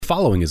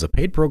following is a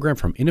paid program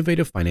from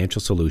Innovative Financial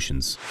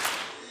Solutions.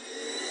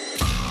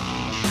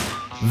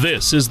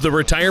 This is the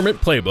Retirement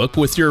Playbook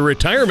with your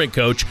retirement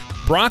coach,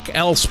 Brock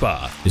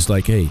Elspa. It's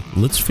like, hey,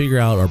 let's figure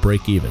out our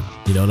break even.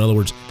 In other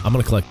words, I'm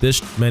going to collect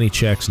this many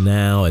checks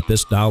now at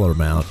this dollar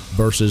amount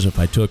versus if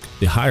I took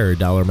the higher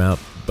dollar amount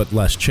but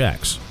less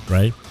checks,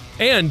 right?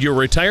 And your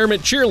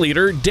retirement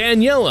cheerleader,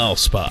 Danielle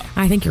Elspa.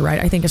 I think you're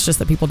right. I think it's just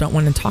that people don't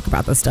want to talk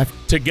about this stuff.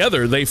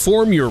 Together, they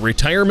form your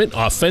retirement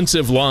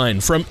offensive line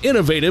from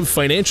Innovative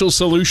Financial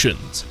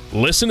Solutions.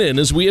 Listen in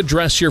as we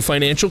address your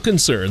financial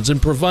concerns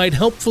and provide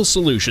helpful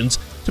solutions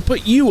to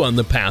put you on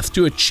the path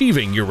to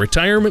achieving your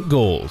retirement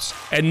goals.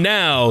 And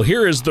now,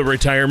 here is the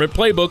Retirement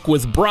Playbook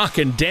with Brock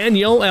and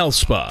Danielle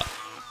Elspa.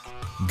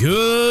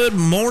 Good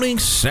morning,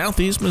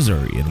 Southeast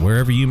Missouri, and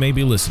wherever you may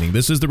be listening.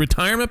 This is the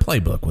Retirement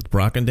Playbook with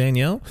Brock and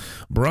Danielle,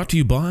 brought to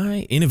you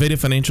by Innovative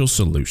Financial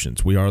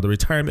Solutions. We are the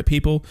retirement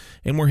people,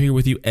 and we're here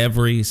with you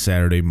every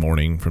Saturday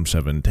morning from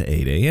 7 to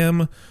 8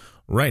 a.m.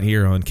 right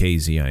here on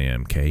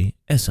KZIM,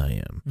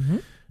 KSIM. Mm-hmm.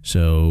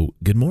 So,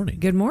 good morning.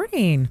 Good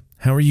morning.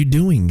 How are you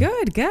doing?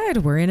 Good.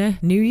 We're in a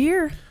new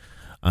year.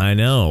 I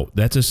know.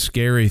 That's a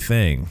scary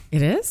thing.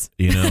 It is?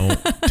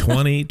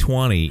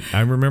 2020. I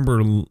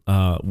remember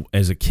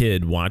as a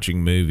kid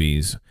watching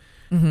movies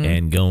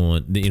and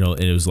going, and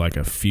it was like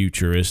a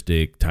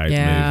futuristic type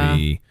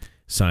movie,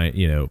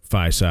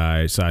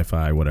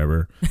 sci-fi,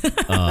 whatever.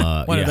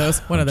 One of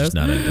those. I'm just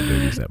not into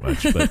movies that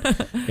much.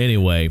 But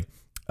anyway,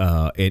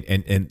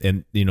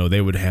 and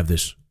they would have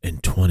this in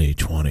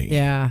 2020.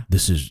 Yeah.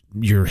 This is,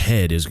 your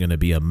head is going to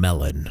be a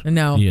melon.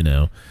 No.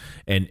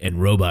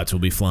 And robots will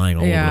be flying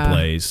all over the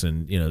place,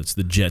 and it's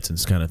the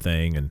Jetsons kind of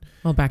thing. And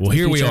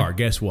here we are.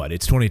 Guess what?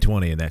 It's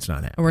 2020, and that's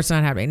not happening. It's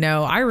not happening.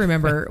 No, I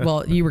remember.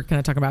 Well, you were kind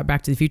of talking about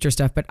Back to the Future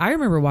stuff, but I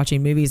remember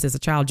watching movies as a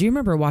child. Do you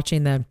remember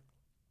watching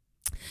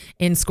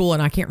in school?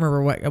 And I can't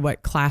remember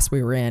what class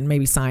we were in,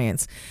 maybe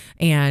science,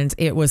 and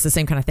it was the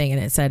same kind of thing.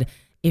 And it said,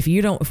 if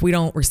we don't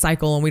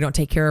recycle and we don't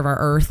take care of our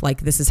Earth, like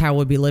this is how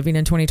we'll be living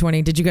in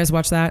 2020. Did you guys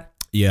watch that?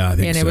 Yeah, I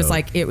think so. And it was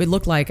like, it would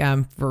look like,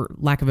 for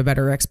lack of a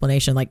better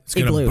explanation, like it's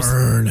igloos.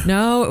 Burn.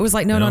 No, it was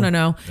like, no.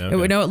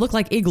 Okay. It looked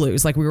like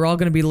igloos. Like we were all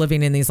going to be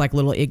living in these like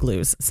little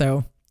igloos.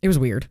 So it was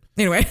weird.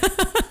 Anyway,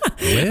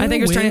 I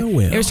think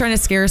it was trying to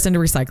scare us into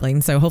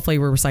recycling. So hopefully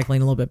we're recycling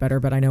a little bit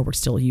better, but I know we're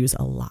still use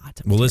a lot.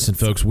 Well, listen,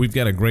 folks, we've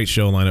got a great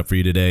show lined up for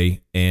you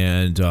today,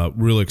 and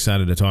really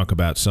excited to talk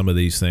about some of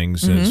these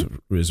things as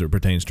it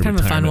pertains to kind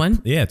retirement. Of a fun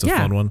one. Yeah, it's a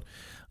fun one.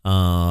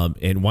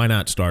 And why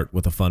not start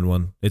with a fun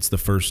one? It's the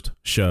first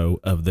show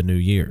of the new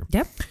year.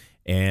 Yep.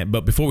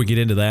 But before we get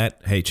into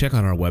that, hey, check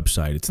out our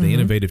website. It's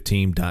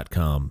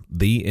theinnovativeteam.com,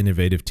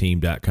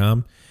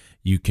 theinnovativeteam.com.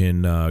 You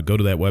can go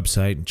to that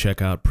website and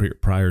check out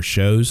prior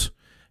shows.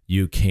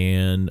 You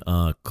can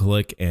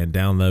click and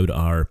download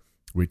our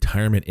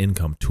retirement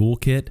income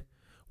toolkit,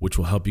 which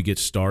will help you get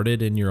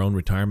started in your own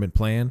retirement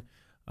plan.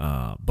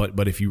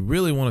 But if you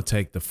really want to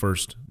take the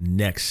first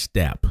next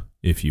step,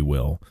 if you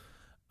will,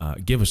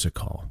 give us a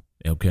call,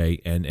 okay?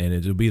 And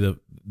it'll be the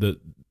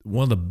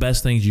one of the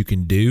best things you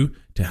can do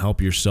to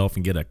help yourself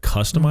and get a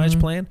customized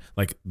plan.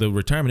 Like the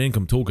retirement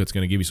income toolkit's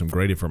going to give you some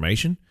great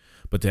information,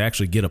 but to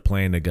actually get a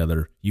plan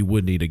together, you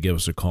would need to give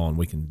us a call, and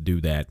we can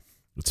do that.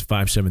 It's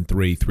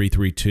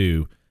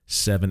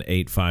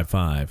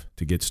 573-332-7855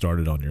 to get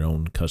started on your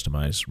own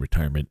customized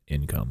retirement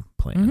income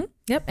plan. Mm-hmm.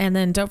 Yep. And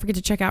then don't forget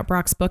to check out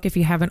Brock's book if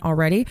you haven't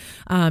already.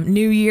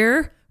 New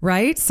year,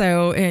 right?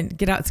 So, and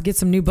get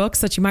some new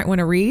books that you might want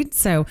to read.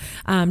 So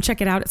check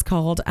it out. It's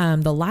called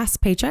The Last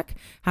Paycheck,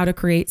 How to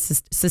Create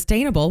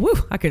Sustainable,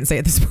 I couldn't say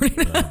it this morning,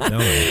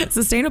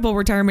 Sustainable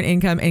Retirement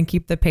Income and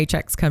Keep the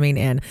Paychecks Coming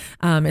In.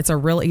 It's a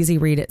real easy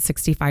read at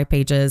 65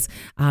 pages.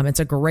 It's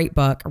a great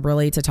book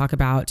really to talk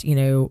about,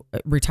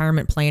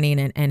 retirement planning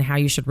and how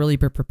you should really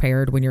be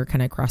prepared when you're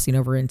kind of crossing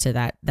over into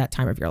that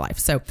time of your life.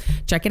 So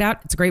check it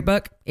out. It's a great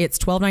book. It's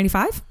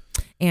 $12.95.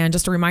 And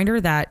just a reminder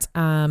that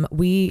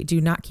we do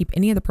not keep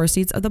any of the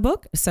proceeds of the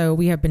book. So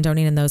we have been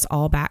donating those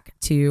all back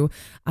to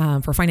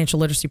for financial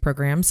literacy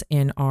programs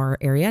in our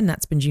area. And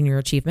that's been Junior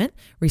Achievement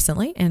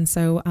recently. And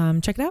so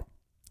check it out.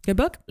 Good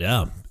book.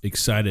 Yeah.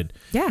 Excited.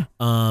 Yeah.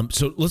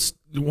 So why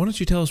don't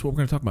you tell us what we're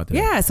going to talk about today?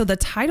 Yeah. So the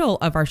title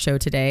of our show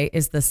today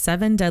is The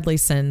 7 Deadly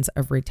Sins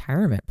of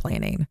Retirement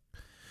Planning.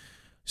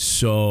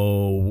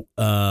 So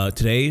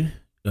today,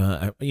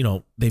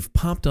 they've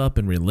popped up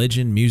in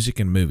religion, music,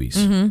 and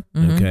movies.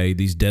 Okay,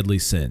 these deadly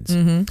sins.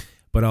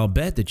 But I'll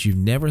bet that you've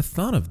never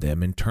thought of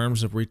them in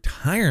terms of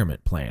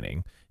retirement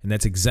planning, and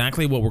that's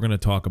exactly what we're going to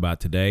talk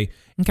about today.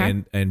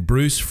 Okay. And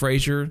Bruce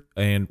Fraser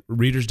and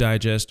Reader's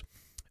Digest,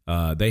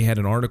 they had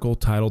an article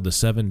titled "The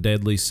 7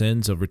 Deadly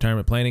Sins of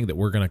Retirement Planning" that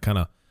we're going to kind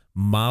of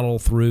model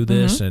through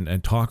this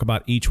and talk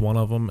about each one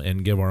of them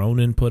and give our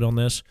own input on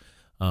this.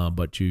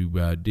 But you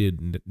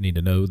did need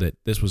to know that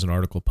this was an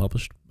article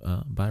published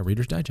by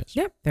Reader's Digest.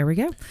 Yep, there we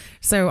go.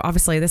 So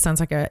obviously this sounds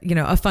like a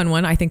fun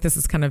one. I think this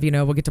is kind of,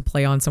 we'll get to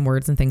play on some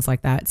words and things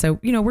like that. So,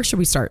 where should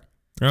we start?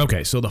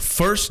 Okay, so the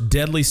first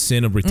deadly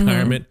sin of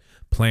retirement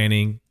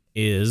planning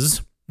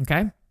is...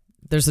 Okay.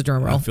 There's a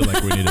drum roll. I feel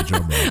like we need a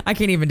drum roll. I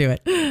can't even do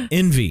it.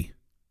 Envy.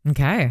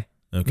 Okay.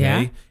 Okay.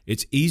 Yeah.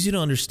 It's easy to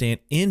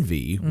understand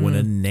envy when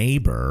a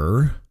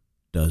neighbor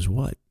does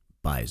what?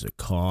 Buys a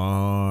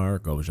car,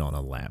 goes on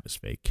a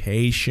lavish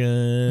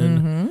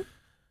vacation.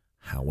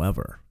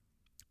 However,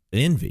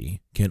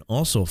 envy can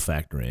also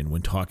factor in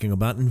when talking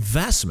about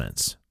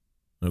investments.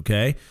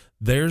 Okay.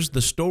 There's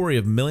the story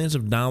of millions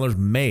of dollars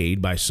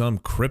made by some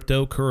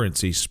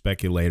cryptocurrency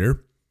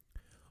speculator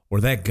or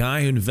that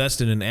guy who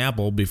invested in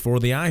Apple before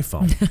the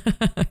iPhone.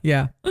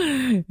 Yeah.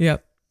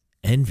 Yep.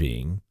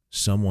 Envying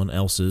someone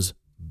else's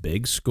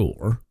big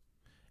score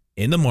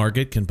in the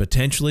market can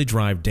potentially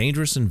drive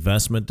dangerous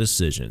investment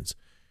decisions.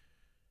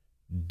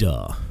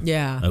 Duh.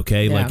 Yeah.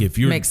 Okay. Yeah. Like if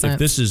Makes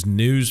this is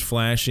news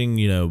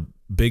flashing,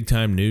 big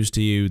time news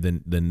to you,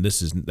 then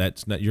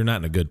you're not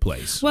in a good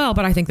place. Well,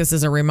 but I think this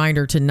is a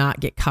reminder to not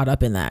get caught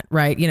up in that,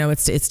 right?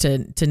 It's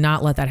to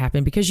not let that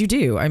happen, because you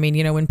do. I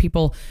mean, when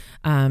people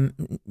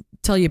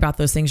tell you about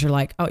those things, you're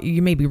like, oh,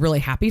 you may be really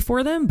happy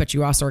for them, but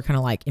you also are kind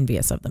of like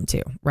envious of them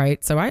too,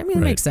 right? So it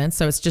makes sense.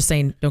 So it's just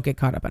saying, don't get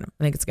caught up in them.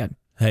 I think it's good.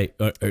 Hey,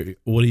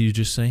 what did you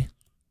just say?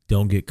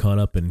 Don't get caught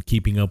up in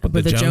keeping up with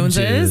the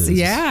Joneses.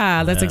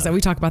 Yeah, that's exactly.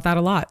 We talk about that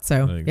a lot.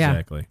 So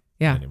exactly.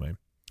 Yeah. Anyway.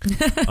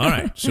 All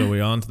right. So we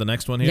on to the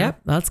next one here?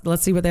 Yep.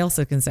 Let's see what else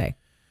it can say.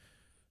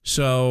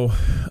 So,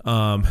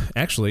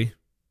 actually,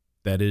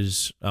 that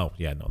is. Oh,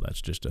 yeah. No,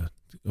 that's just a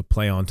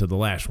play on to the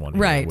last one.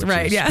 Here,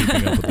 right. Yeah.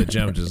 Keeping up with the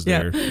Joneses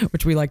there,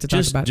 which we like to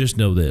talk about. Just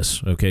know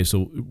this. Okay.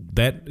 So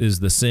that is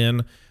the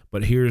sin.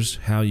 But here's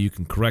how you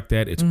can correct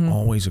that. It's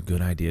always a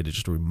good idea to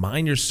just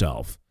remind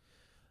yourself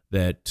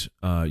that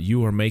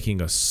you are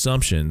making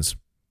assumptions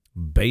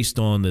based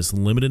on this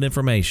limited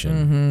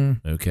information.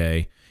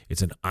 Okay.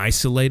 It's an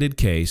isolated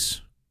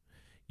case.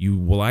 You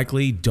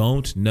likely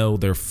don't know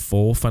their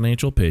full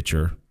financial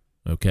picture.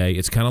 Okay.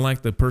 It's kind of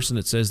like the person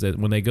that says that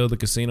when they go to the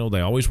casino,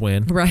 they always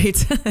win. Right.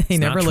 They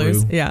never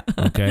lose. Yeah.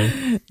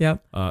 Okay.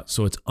 Yep.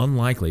 So it's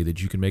unlikely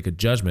that you can make a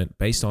judgment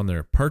based on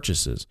their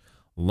purchases,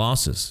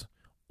 losses,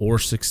 or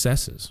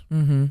successes.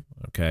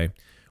 Okay.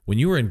 When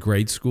you were in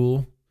grade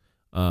school,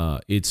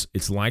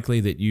 it's likely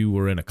that you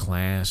were in a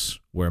class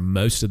where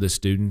most of the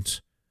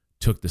students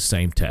took the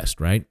same test,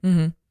 right?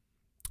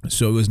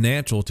 So it was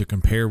natural to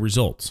compare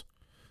results,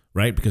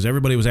 right? Because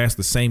everybody was asked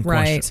the same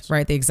questions.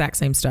 Right, the exact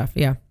same stuff,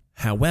 yeah.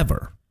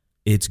 However,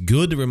 it's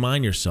good to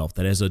remind yourself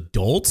that as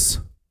adults,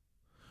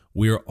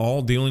 we are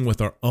all dealing with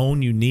our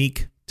own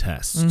unique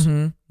tests.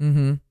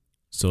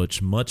 So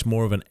it's much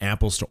more of an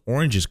apples to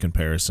oranges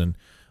comparison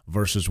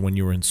versus when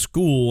you were in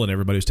school and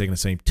everybody was taking the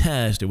same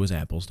test, it was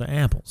apples to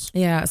apples.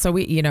 Yeah. So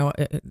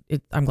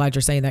I'm glad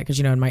you're saying that, because,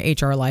 in my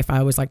HR life, I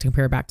always like to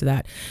compare back to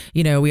that.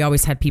 We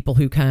always had people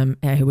who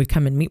would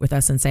come and meet with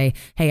us and say,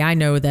 hey, I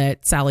know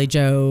that Sally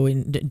Joe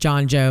and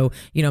John Joe,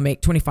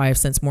 make 25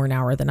 cents more an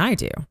hour than I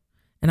do.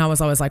 And I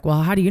was always like,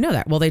 well, how do you know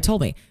that? Well, they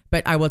told me.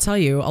 But I will tell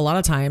you, a lot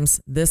of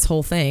times this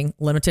whole thing,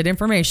 limited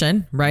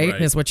information, right.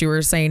 Is what you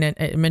were saying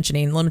and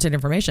mentioning, limited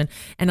information.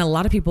 And a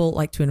lot of people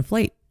like to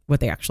inflate what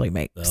they actually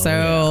make.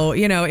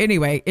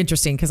 Anyway,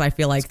 interesting, because I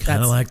feel like it's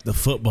kind of like the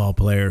football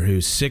player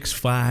who's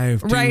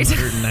 6'5",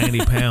 290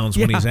 pounds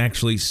when he's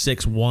actually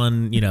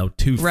 6'1",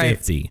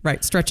 250.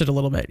 Right. Stretch it a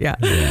little bit.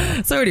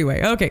 Yeah. So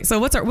anyway, okay. So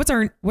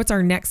what's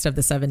our next of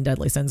the 7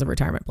 deadly sins of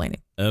retirement planning?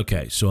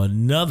 Okay. So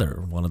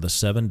another one of the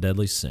 7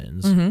 deadly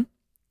sins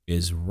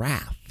is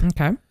wrath.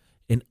 Okay.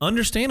 And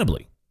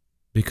understandably,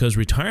 because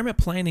retirement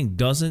planning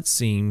doesn't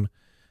seem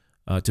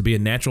to be a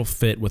natural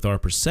fit with our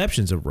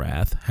perceptions of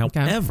wrath.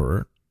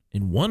 However,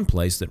 in one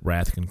place that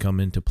wrath can come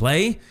into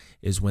play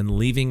is when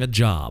leaving a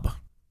job.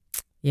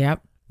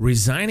 Yep.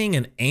 Resigning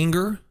in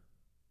anger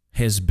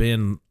has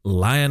been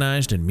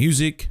lionized in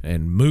music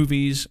and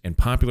movies and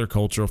popular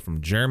culture, from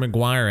Jerry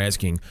Maguire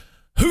asking,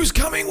 "Who's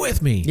coming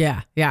with me?"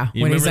 Yeah.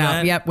 You when he's remember out.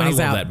 that? Yep. When he's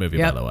out. I love that movie,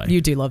 by the way.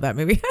 You do love that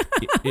movie.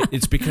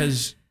 It's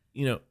because,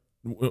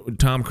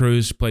 Tom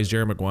Cruise plays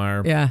Jerry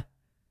Maguire. Yeah.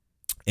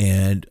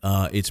 And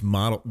it's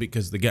modeled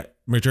because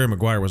Jerry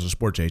Maguire was a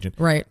sports agent.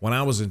 Right. When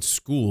I was in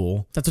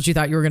school, that's what you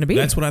thought you were going to be.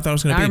 That's what I thought I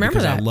was going to be. I remember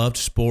because that. I loved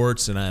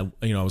sports, and I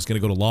was going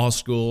to go to law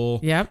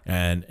school. Yep.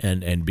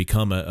 And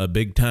become a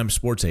big time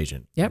sports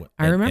agent. Yep.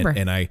 I remember.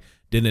 And I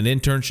did an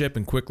internship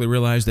and quickly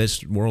realized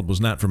this world was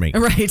not for me.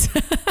 Right.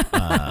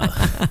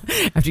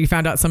 After you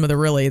found out some of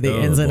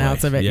the ins and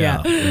outs of it.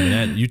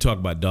 Yeah. You talk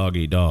about dog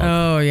eat dog.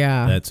 Oh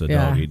yeah. That's a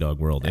dog eat dog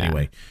world. Yeah.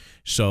 Anyway.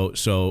 So,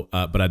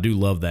 but I do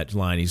love that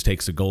line. He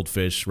takes a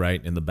goldfish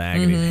right in the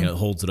bag and he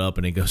holds it up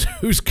and he goes,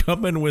 "Who's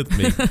coming with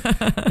me?"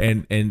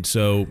 and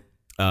so,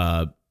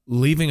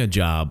 leaving a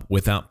job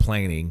without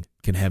planning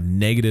can have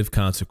negative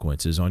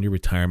consequences on your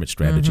retirement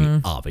strategy.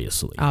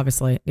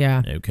 Obviously,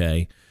 yeah.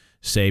 Okay,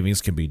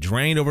 savings can be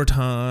drained over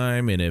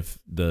time, and if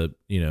the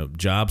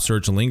job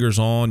search lingers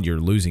on,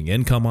 you're losing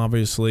income.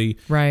 Obviously,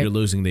 right. You're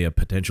losing the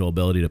potential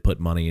ability to put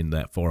money in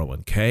that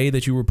 401k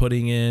that you were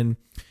putting in.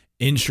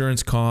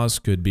 Insurance costs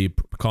could be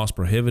cost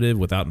prohibitive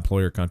without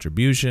employer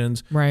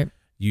contributions. Right.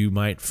 You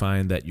might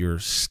find that you're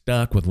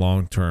stuck with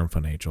long-term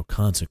financial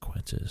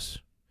consequences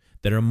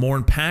that are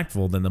more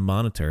impactful than the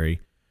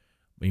monetary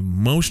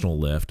emotional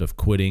lift of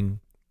quitting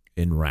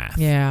in wrath.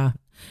 Yeah.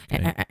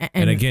 Okay?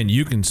 And again,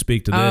 you can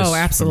speak to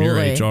this from your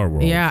HR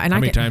world. Yeah. And how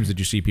many times did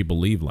you see people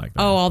leave like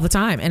that? Oh, all the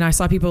time. And I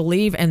saw people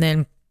leave and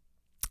then,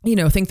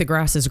 think the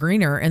grass is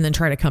greener and then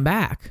try to come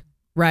back.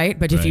 Right.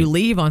 But if you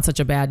leave on such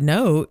a bad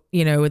note,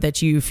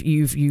 that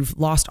you've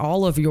lost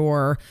all of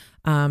your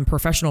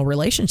professional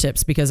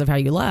relationships because of how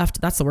you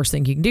left, that's the worst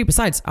thing you can do.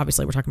 Besides,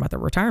 obviously, we're talking about the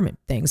retirement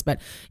things, but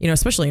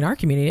especially in our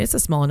community, it's a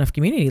small enough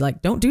community.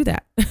 Like, don't do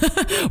that.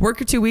 Work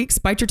for 2 weeks,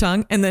 bite your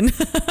tongue, and then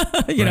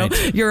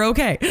you're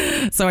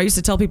okay. So I used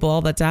to tell people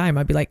all the time,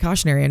 I'd be like,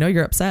 cautionary, I know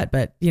you're upset,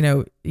 but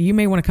you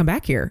may want to come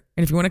back here,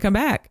 and if you want to come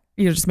back,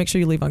 just make sure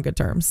you leave on good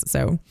terms.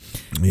 So,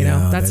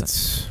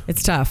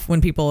 it's tough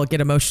when people get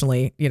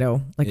emotionally,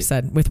 like you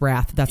said, with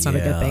wrath. That's not a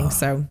good thing.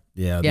 So,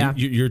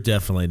 you're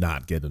definitely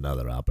not getting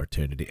another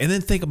opportunity. And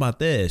then think about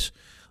this.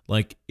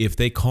 Like, if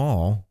they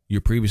call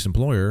your previous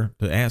employer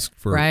to ask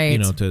for,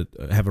 to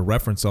have a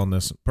reference on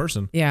this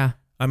person. Yeah.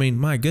 I mean,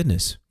 my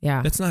goodness.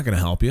 Yeah. That's not going to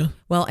help you.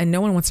 Well, and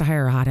no one wants to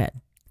hire a hothead.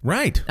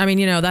 Right. I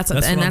mean, that's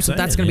going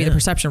to be the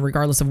perception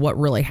regardless of what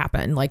really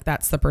happened. Like,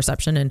 that's the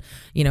perception. And,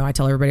 I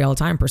tell everybody all the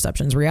time,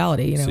 perception's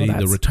reality. See,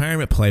 the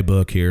retirement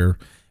playbook here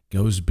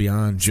goes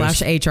beyond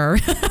just /HR.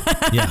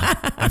 Yeah.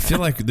 I feel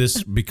like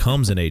this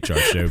becomes an HR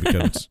show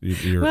because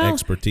your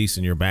expertise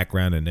and your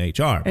background in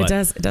HR. It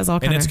does all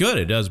kind of. And it's good.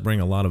 It does bring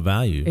a lot of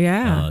value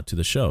to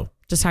the show.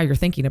 Just how you're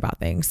thinking about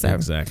things. So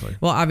exactly.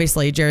 Well,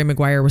 obviously Jerry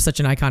Maguire was such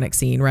an iconic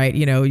scene, right?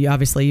 You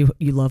obviously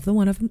you love the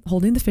one of him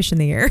holding the fish in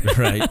the air.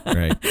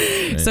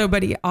 Right. So,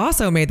 but he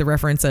also made the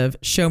reference of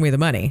show me the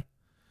money.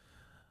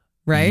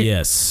 Right?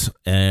 Yes.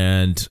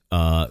 And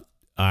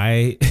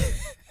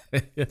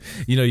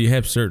you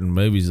have certain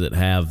movies that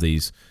have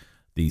these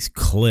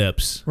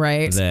clips,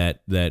 right?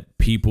 That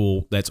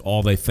people, that's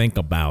all they think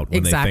about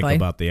when they think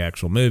about the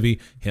actual movie.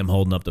 Him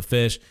holding up the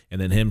fish, and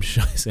then him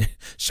saying,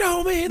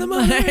 "Show me the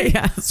money,"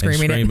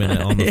 screaming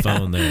it on the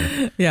phone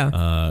there,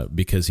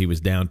 because he was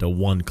down to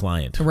one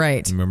client,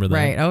 right? Remember that?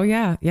 Right. Oh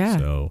yeah.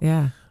 So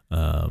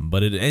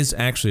but it is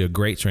actually a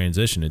great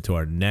transition into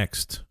our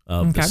next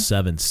of the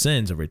 7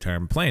 sins of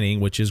retirement planning,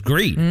 which is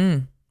greed.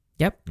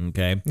 Yep.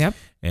 Okay. Yep.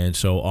 And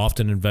so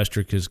often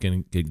investors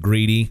can get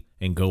greedy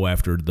and go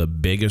after the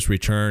biggest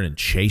return and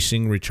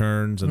chasing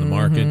returns in the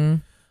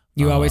market.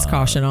 You always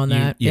caution on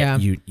that.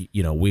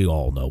 We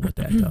all know what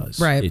that does.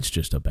 Right. It's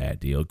just a bad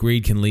deal.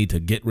 Greed can lead to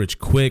get rich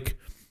quick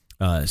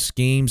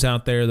schemes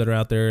that are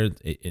out there.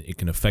 It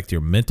can affect your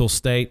mental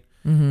state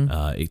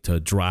to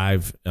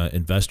drive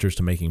investors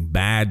to making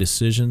bad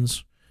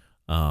decisions.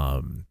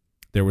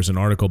 There was an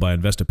article by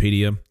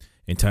Investopedia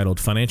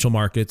entitled "Financial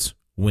Markets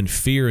When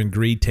Fear and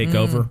Greed Take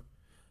Over."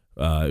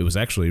 It was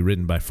actually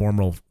written by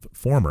former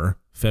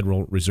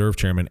Federal Reserve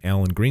Chairman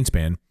Alan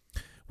Greenspan,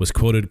 was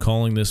quoted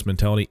calling this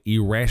mentality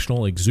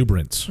irrational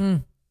exuberance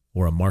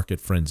or a market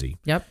frenzy.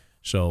 Yep.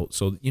 So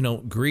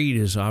greed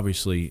is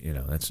obviously,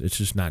 it's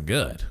just not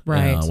good.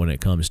 Right. When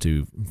it comes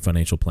to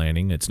financial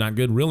planning. It's not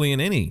good really in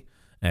any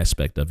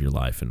aspect of your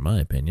life, in my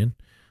opinion.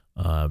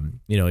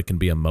 It can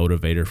be a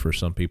motivator for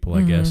some people,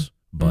 I guess.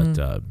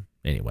 But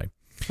anyway.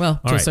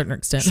 Well, to a certain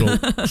extent.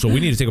 So we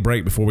need to take a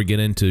break before we get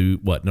into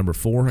number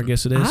 4, I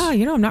guess it is.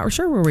 I'm not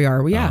sure where we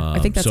are. I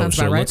think that sounds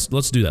about right.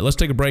 Let's do that. Let's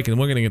take a break, and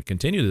we're going to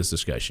continue this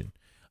discussion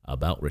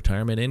about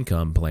retirement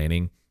income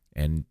planning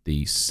and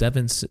the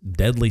 7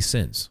 deadly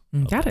sins.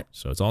 Got it.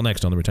 So it's all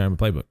next on the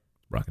Retirement Playbook.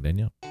 Brock and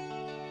Danielle.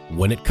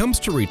 When it comes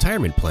to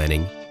retirement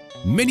planning,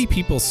 many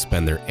people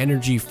spend their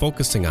energy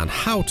focusing on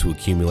how to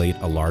accumulate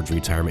a large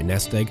retirement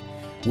nest egg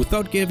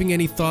without giving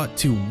any thought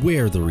to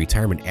where the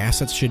retirement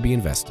assets should be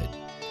invested.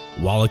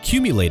 While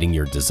accumulating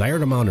your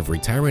desired amount of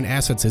retirement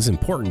assets is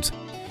important,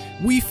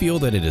 we feel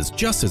that it is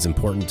just as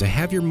important to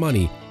have your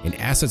money in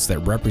assets that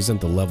represent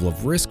the level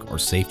of risk or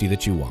safety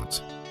that you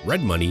want.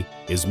 Red money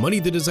is money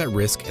that is at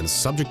risk and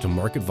subject to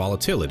market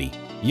volatility.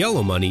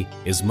 Yellow money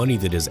is money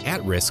that is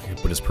at risk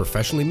but is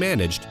professionally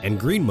managed, and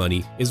green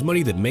money is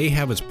money that may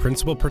have its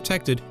principal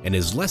protected and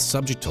is less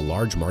subject to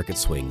large market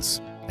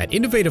swings. At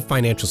Innovative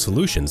Financial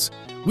Solutions,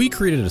 we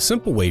created a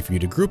simple way for you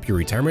to group your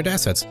retirement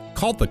assets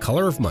called the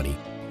Color of Money.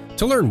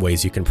 To learn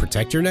ways you can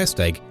protect your nest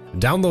egg,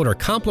 download our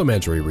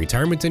complimentary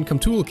Retirement Income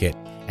Toolkit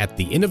at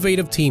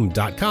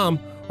theinnovativeteam.com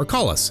or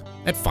call us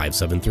at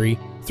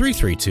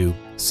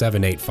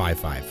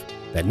 573-332-7855.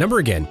 That number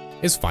again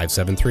is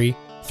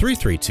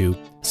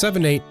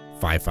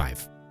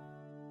 573-332-7855.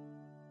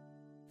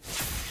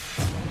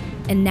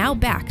 And now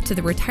back to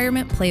the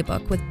Retirement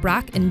Playbook with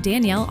Brock and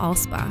Danielle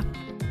Alspa.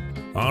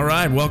 All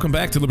right, welcome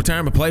back to the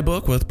Retirement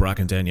Playbook with Brock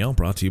and Danielle,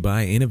 brought to you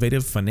by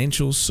Innovative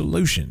Financial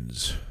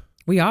Solutions.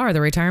 We are the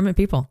retirement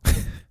people.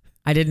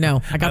 I didn't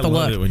know. I got the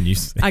look.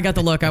 I got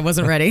the look. I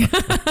wasn't ready.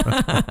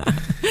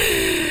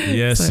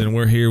 Yes, and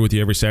we're here with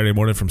you every Saturday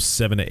morning from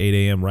 7 to 8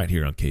 a.m. right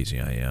here on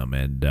KZIM.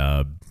 And,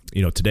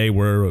 today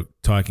we're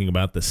talking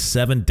about the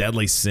 7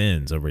 deadly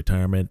sins of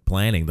retirement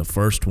planning. The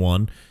first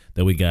one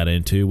that we got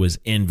into was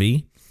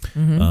envy.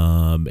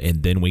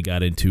 And then we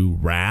got into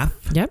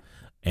wrath. Yep.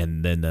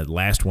 And then the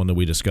last one that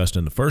we discussed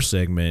in the first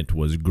segment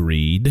was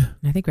greed.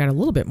 I think we had a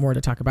little bit more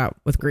to talk about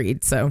with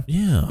greed. So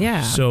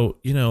yeah. So,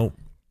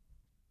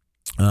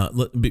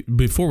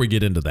 before we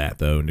get into that,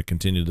 though, and to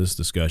continue this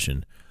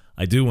discussion,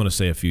 I do want to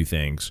say a few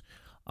things.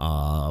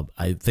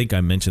 I think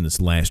I mentioned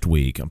this last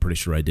week. I'm pretty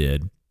sure I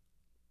did.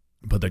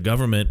 But the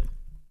government,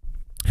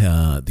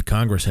 the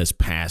Congress has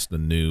passed a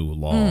new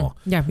law.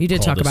 Yeah, you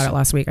did talk about it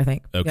last week, I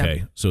think. Okay.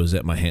 Yeah. So is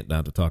that my hint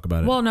not to talk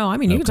about it? Well, no, I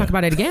mean, you can talk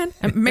about it again.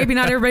 Maybe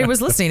not everybody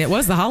was listening. It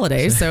was the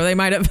holidays, so they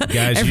might have.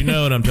 Guys, you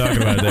know what I'm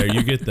talking about there.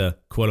 You get the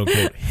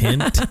quote-unquote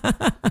hint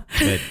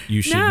that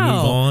you should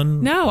move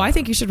on. No, I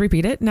think you should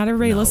repeat it. Not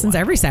everybody listens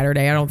every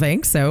Saturday, I don't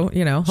think. So,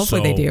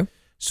 hopefully they do.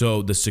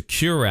 So the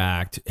Secure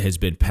Act has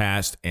been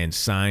passed and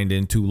signed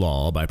into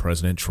law by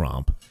President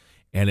Trump,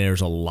 and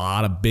there's a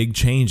lot of big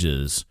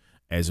changes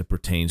as it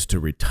pertains to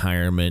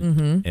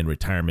retirement and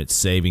retirement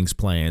savings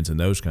plans and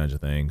those kinds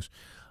of things.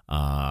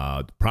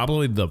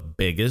 Probably the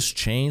biggest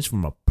change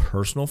from a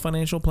personal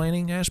financial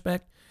planning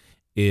aspect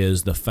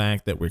is the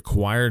fact that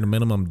required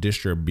minimum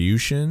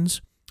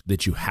distributions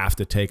that you have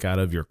to take out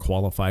of your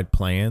qualified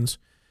plans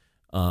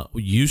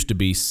used to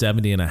be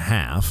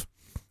 70.5,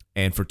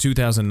 and for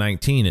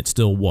 2019 it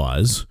still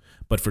was,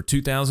 but for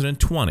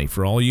 2020,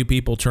 for all you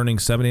people turning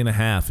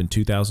 70.5 in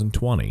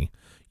 2020,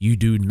 you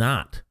do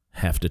not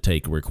have to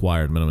take a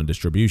required minimum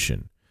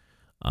distribution.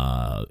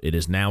 It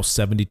is now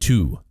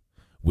 72,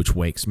 which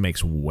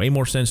makes way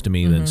more sense to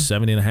me than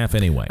 70.5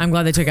 anyway. I'm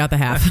glad they took out the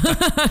half.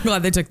 I'm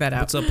glad they took that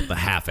out. What's up with the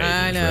half ages,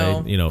 I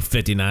know. Right?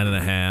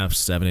 59.5,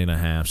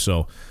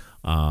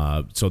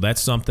 70.5. So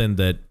that's something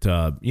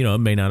that, it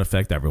may not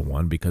affect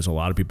everyone because a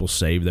lot of people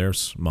save their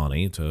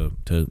money to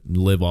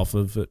live off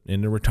of it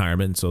into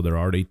retirement. And so they're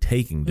already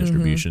taking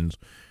distributions.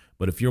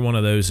 But if you're one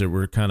of those that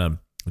were kind of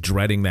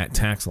dreading that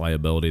tax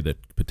liability that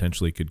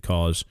potentially could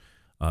cause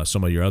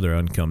some of your other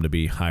income to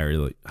be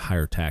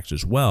higher tax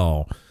as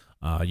well,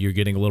 you're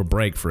getting a little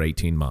break for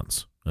 18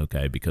 months,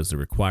 okay, because the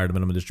required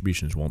minimum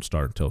distributions won't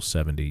start until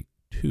 72.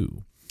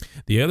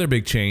 The other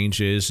big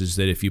change is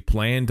that if you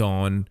planned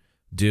on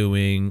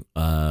doing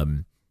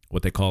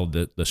what they call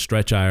the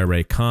stretch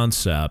IRA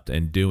concept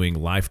and doing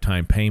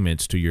lifetime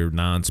payments to your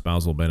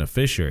non-spousal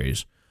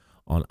beneficiaries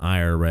on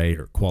IRA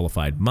or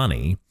qualified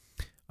money,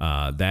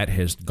 that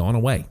has gone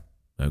away.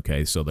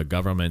 Okay, so the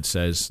government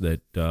says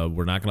that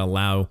we're not going to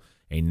allow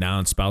a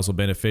non-spousal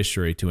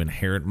beneficiary to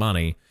inherit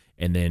money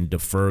and then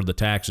defer the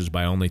taxes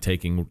by only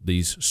taking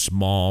these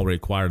small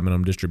required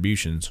minimum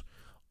distributions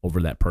over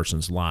that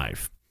person's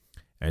life.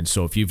 And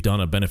so if you've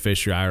done a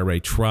beneficiary IRA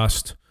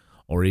trust,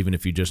 or even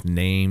if you just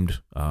named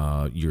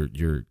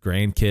your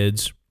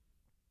grandkids,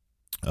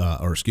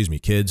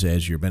 kids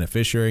as your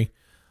beneficiary,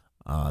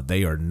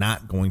 they are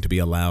not going to be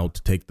allowed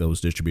to take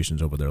those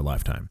distributions over their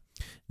lifetime.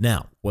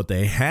 Now, what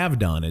they have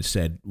done is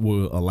said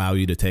we'll allow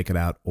you to take it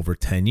out over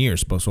 10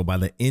 years. So by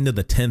the end of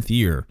the 10th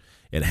year,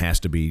 it has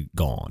to be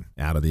gone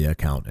out of the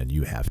account, and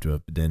you have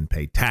to then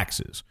pay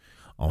taxes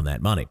on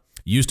that money. It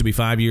used to be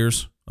 5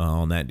 years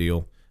on that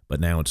deal, but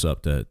now it's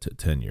up to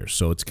 10 years.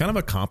 So it's kind of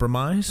a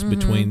compromise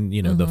between,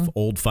 the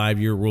old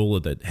 5-year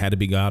rule that had to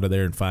be out of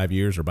there in 5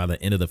 years or by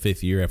the end of the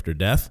 5th year after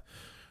death.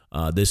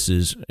 This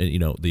is,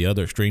 the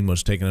other extreme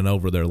was taking it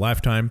over their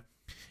lifetime,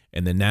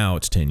 and then now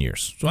it's 10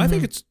 years. So I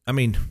think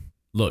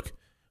look,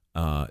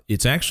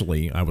 it's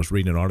actually, I was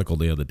reading an article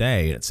the other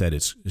day, and it said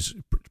it's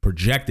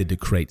projected to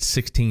create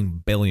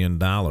 $16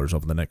 billion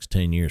over the next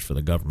 10 years for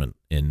the government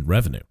in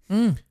revenue.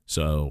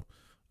 So,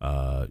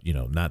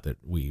 not that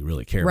we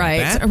really care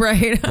about that.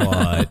 Right.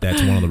 But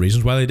that's one of the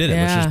reasons why they did it.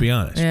 Yeah. Let's just be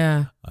honest.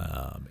 Yeah.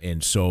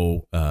 And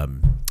so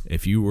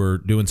if you were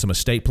doing some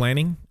estate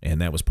planning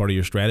and that was part of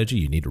your strategy,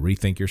 you need to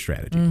rethink your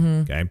strategy.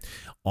 Okay.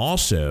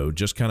 Also,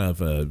 just kind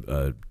of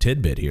a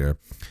tidbit here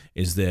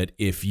is that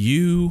if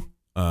you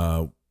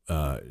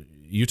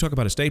talk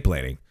about estate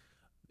planning,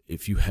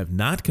 if you have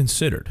not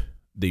considered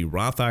the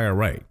Roth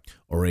IRA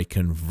or a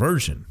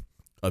conversion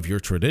of your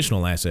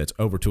traditional assets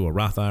over to a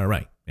Roth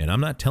IRA, and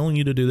I'm not telling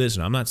you to do this,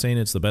 and I'm not saying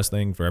it's the best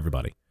thing for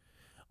everybody.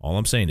 All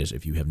I'm saying is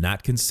if you have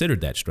not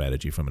considered that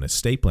strategy from an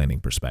estate planning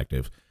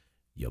perspective,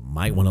 you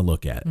might want to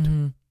look at it.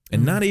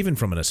 And not even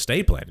from an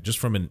estate plan, just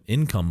from an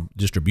income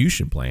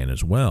distribution plan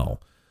as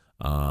well,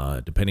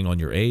 depending on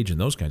your age and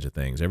those kinds of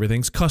things.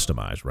 Everything's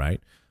customized,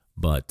 right?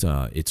 But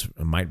it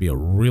might be a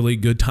really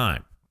good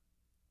time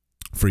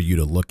for you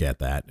to look at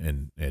that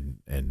and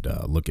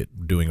look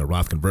at doing a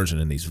Roth conversion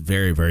in these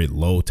very, very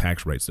low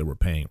tax rates that we're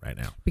paying right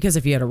now. Because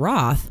if you had a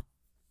Roth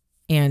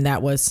and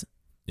that was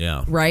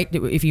right,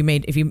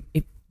 if you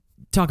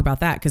talk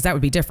about that, because that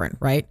would be different,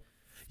 right?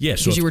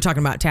 Yes, because you were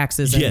talking about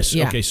taxes. Yes.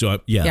 Okay. So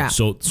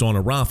So on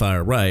a Roth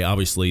IRA,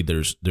 obviously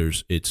there's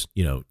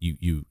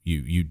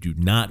you do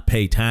not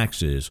pay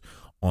taxes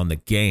on the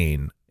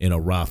gain in a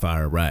Roth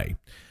IRA,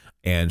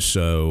 and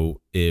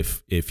so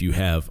if you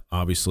have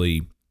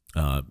obviously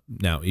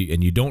now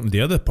and you don't,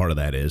 the other part of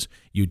that is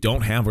you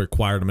don't have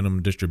required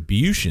minimum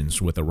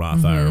distributions with a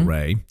Roth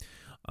IRA.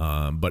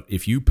 But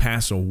if you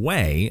pass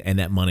away and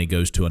that money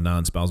goes to a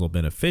non-spousal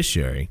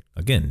beneficiary,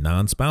 again,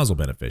 non-spousal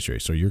beneficiary,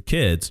 so your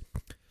kids,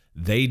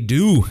 they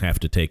do have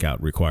to take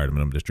out required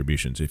minimum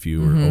distributions if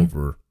you were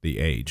over the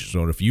age.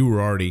 So if you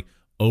were already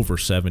over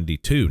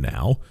 72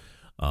 now,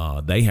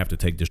 they have to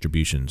take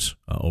distributions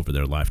over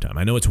their lifetime.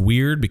 I know it's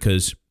weird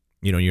because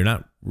you're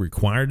not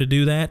required to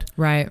do that,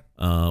 right?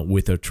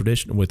 With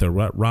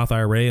a Roth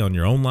IRA on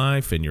your own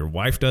life, and your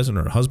wife doesn't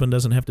or husband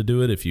doesn't have to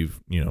do it if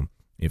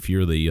if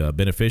you're the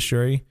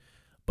beneficiary,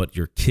 but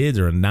your kids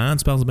are a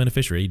non-spousal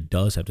beneficiary,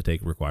 does have to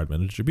take required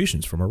minimum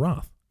distributions from a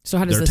Roth. So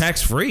how does they're this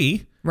tax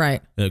free,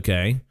 right?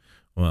 Okay.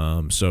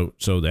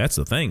 So that's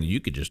the thing. You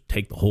could just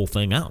take the whole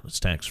thing out. It's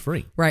tax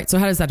free. Right. So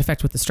how does that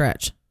affect with the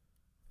stretch?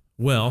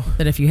 Well,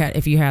 that if you had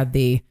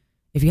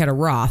a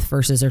Roth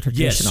versus a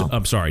traditional. Yes.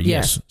 I'm sorry.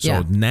 Yes. So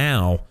Yeah.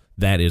 now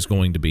that is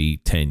going to be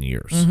 10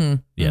 years.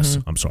 Yes.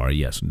 I'm sorry.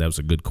 Yes. That was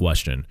a good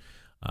question.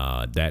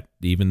 That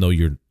even though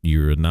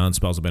you're a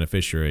non-spousal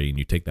beneficiary and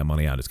you take that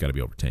money out, it's got to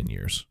be over 10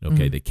 years.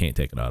 Okay. They can't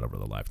take it out over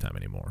the lifetime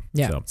anymore.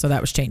 Yeah. So that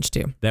was changed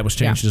too. That was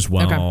changed as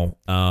well.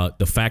 Okay.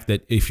 The fact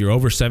that if you're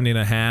over 70 and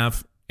a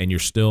half and you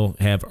still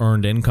have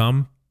earned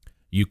income,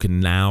 you can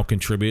now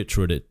contribute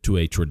to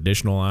a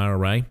traditional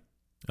IRA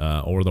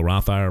or the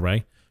Roth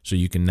IRA. So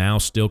you can now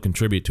still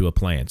contribute to a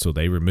plan. So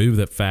they remove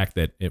the fact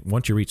that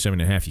once you reach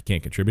 70 and a half, you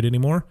can't contribute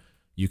anymore.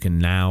 You can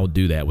now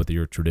do that with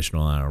your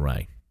traditional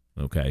IRA.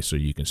 Okay, so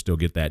you can still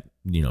get that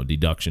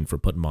deduction for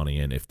putting money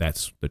in if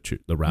that's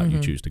the route you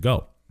choose to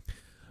go.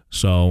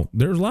 So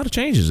there's a lot of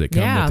changes that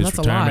come with these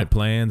retirement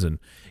plans, and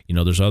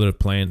there's other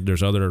plans.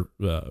 There's other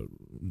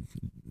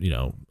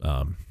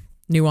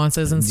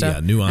nuances and stuff.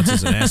 Yeah,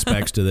 nuances and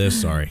aspects to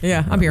this. Sorry.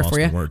 Yeah, I'm here for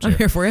you. I'm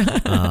here for you.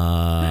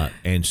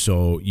 And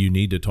so you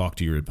need to talk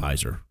to your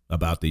advisor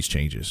about these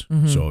changes.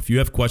 So if you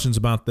have questions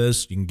about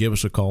this, you can give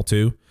us a call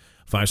too.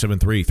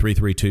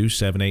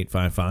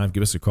 573-332-7855.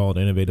 Give us a call at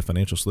Innovative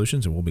Financial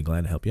Solutions, and we'll be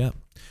glad to help you out.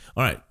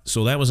 All right,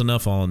 so that was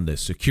enough on the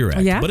Secure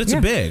Act. Yeah, but it's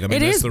big. I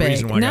mean, that's the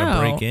reason why I got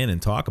to break in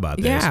and talk about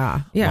this.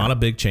 Yeah. A lot of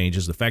big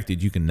changes. The fact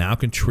that you can now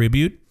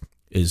contribute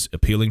is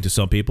appealing to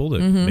some people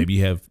that maybe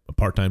you have a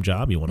part-time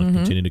job. You want to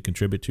continue to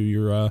contribute to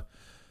your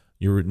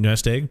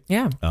nest egg.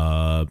 Yeah.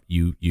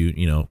 You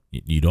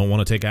don't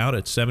want to take out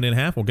at 70 and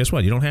a half. Well, guess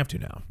what? You don't have to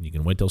now. You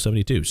can wait till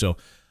 72. So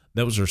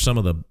those are some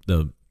of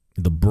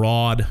the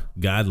broad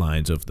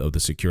guidelines of the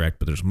Secure Act,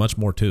 but there's much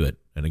more to it.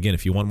 And again,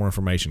 if you want more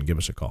information, give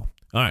us a call.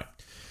 All right.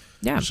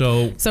 Yeah.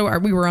 So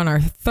we were on our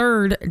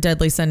third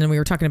deadly sin, and we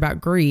were talking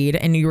about greed,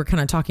 and you were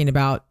kind of talking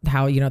about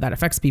how, that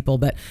affects people.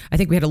 But I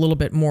think we had a little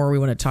bit more we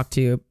want to talk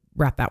to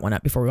wrap that one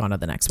up before we go on to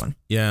the next one.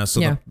 Yeah.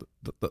 So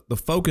the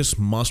focus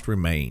must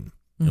remain.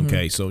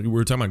 Okay. So we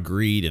were talking about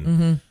greed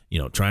and,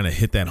 trying to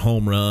hit that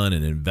home run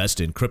and invest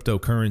in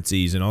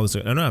cryptocurrencies and all this.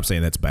 I'm not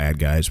saying that's bad,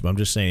 guys, but I'm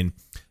just saying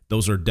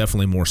those are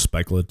definitely more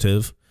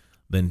speculative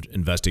than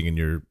investing in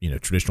your,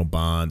 traditional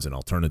bonds and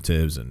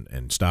alternatives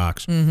and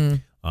stocks.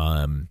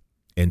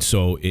 And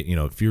so,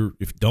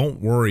 if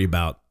don't worry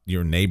about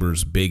your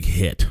neighbor's big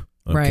hit,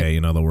 okay? Right.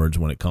 In other words,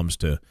 when it comes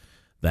to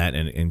that,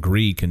 and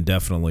greed can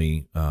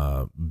definitely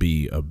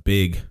be a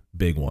big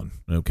one,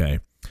 okay?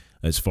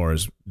 As far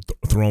as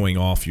throwing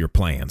off your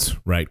plans,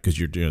 right? Because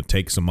you're going to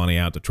take some money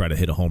out to try to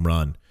hit a home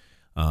run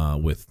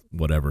with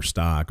whatever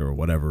stock or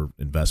whatever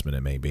investment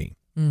it may be,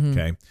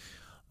 okay?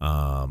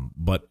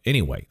 But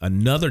anyway,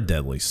 another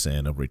deadly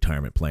sin of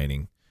retirement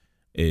planning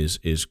is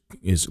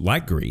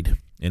like greed,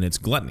 and it's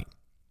gluttony.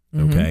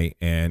 Okay.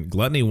 And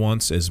gluttony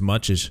wants as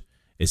much as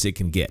it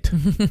can get.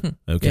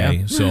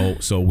 Okay. Yeah.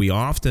 So we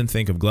often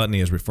think of gluttony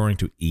as referring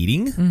to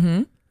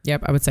eating.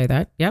 Yep. I would say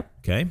that. Yep.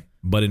 Okay.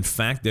 But in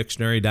fact,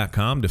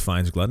 dictionary.com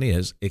defines gluttony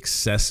as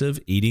excessive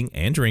eating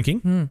and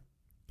drinking.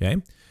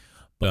 Okay.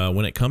 But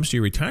when it comes to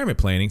your retirement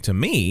planning, to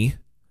me,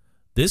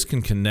 this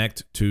can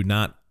connect to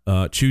not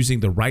choosing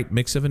the right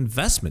mix of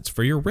investments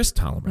for your risk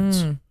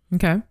tolerance.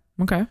 Okay.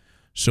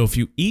 So if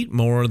you eat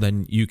more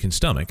than you can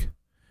stomach,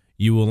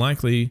 you will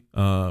likely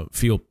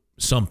feel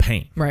some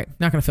pain. Right.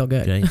 Not going to feel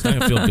good. Okay. It's not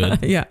going to feel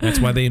good. Yeah. That's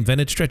why they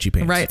invented stretchy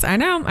pants. Right. I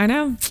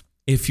know.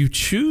 If you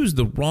choose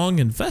the wrong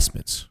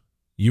investments,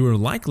 you are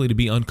likely to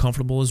be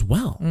uncomfortable as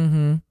well.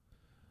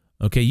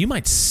 Okay. You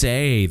might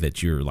say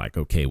that you're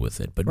okay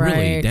with it, but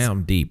really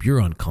down deep, you're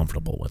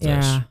uncomfortable with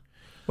this.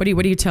 What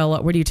do you tell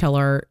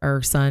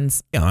our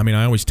sons? Yeah. I mean,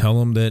 I always tell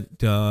them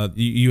that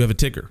you have a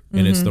ticker,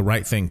 and it's the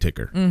right thing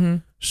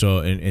ticker. So,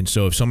 and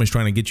so if somebody's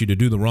trying to get you to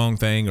do the wrong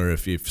thing, or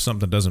if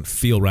something doesn't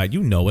feel right,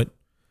 you know it,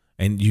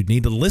 and you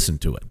need to listen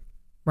to it.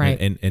 Right.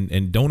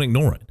 And don't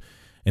ignore it.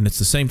 And it's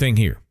the same thing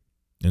here.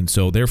 And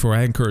so therefore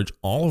I encourage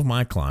all of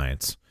my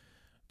clients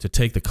to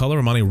take the Color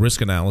of Money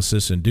risk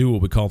analysis and do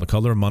what we call the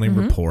Color of Money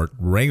report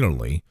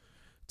regularly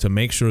to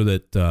make sure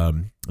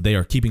that they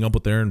are keeping up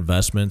with their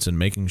investments and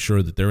making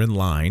sure that they're in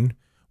line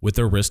with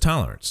their risk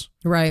tolerance.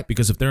 Right.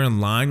 Because if they're in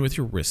line with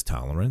your risk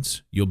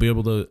tolerance, you'll be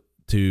able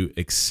to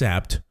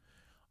accept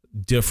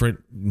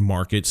different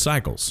market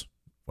cycles,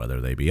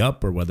 whether they be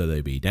up or whether they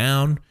be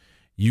down.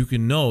 You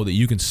can know that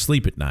you can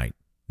sleep at night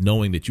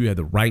knowing that you have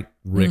the right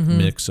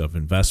mix of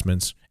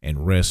investments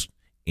and risk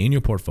in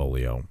your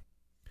portfolio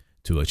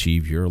to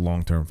achieve your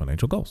long-term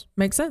financial goals.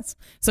 Makes sense.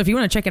 So if you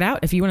want to check it out,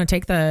 if you want to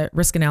take the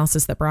risk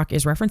analysis that Brock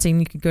is referencing,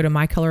 you can go to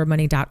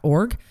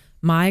mycolorofmoney.org,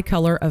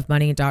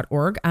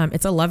 mycolorofmoney.org.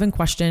 It's an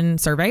 11-question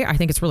survey. I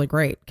think it's really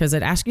great because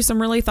it asks you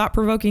some really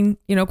thought-provoking,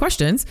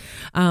 questions,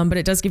 but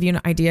it does give you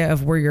an idea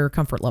of where your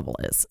comfort level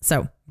is.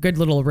 So good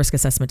little risk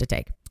assessment to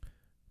take.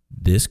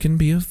 This can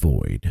be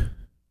avoided.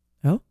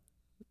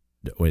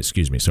 Oh,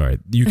 excuse me. Sorry.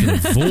 You can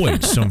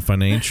avoid some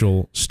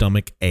financial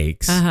stomach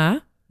aches,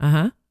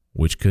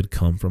 which could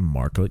come from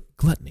market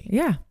gluttony.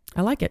 Yeah,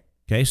 I like it.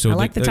 Okay, so I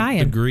like the tie-in.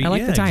 The greed, I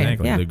like the tie-in.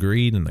 Exactly. Yeah. The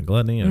greed and the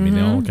gluttony. I mean,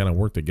 they all kind of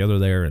work together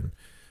there. And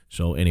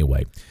so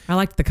anyway, I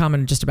like the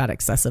comment just about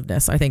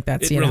excessiveness. I think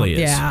that's, It really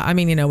is. Yeah. I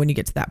mean, when you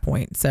get to that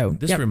point. So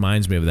this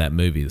reminds me of that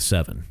movie, The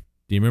Seven.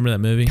 Do you remember that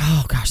movie?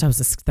 Oh gosh, that was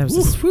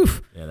whew.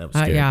 Yeah, that was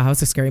scary. that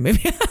was a scary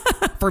movie.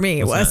 For me,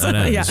 it was. I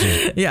know, yeah.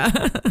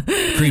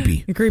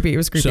 Creepy. Creepy. It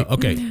was creepy. So,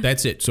 okay,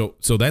 that's it. So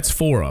that's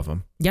 4 of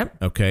them. Yep.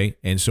 Okay.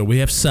 And so we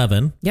have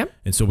 7. Yep.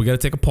 And so we got to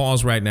take a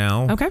pause right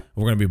now. Okay.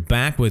 We're going to be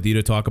back with you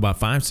to talk about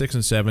 5, 6,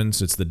 and 7.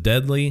 It's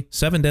the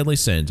 7 deadly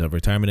sins of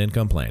retirement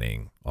income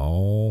planning,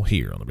 all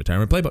here on the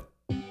Retirement Playbook.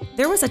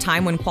 There was a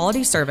time when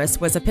quality service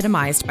was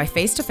epitomized by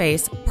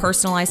face-to-face,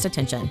 personalized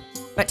attention.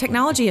 But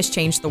technology has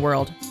changed the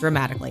world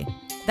dramatically.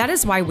 That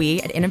is why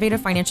we at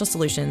Innovative Financial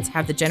Solutions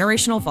have the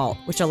Generational Vault,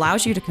 which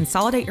allows you to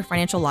consolidate your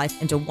financial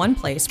life into one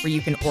place where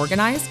you can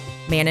organize,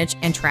 manage,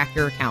 and track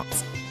your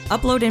accounts.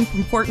 Upload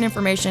important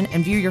information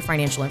and view your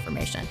financial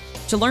information.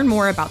 To learn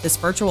more about this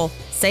virtual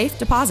safe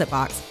deposit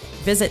box,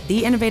 visit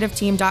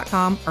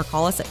theinnovativeteam.com or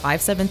call us at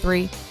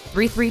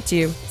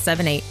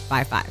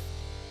 573-332-7855.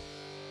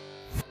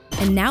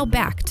 And now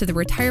back to the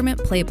Retirement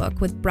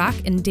Playbook with Brock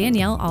and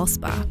Danielle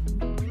Alspa.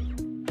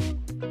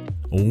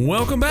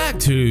 Welcome back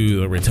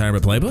to the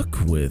Retirement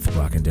Playbook with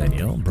Brock and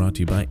Danielle, brought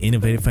to you by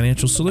Innovative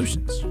Financial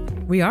Solutions.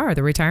 We are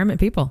the retirement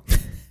people.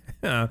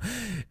 I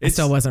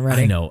still wasn't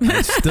ready. I know.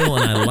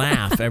 I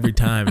laugh every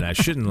time, and I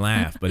shouldn't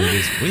laugh, but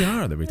we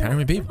are the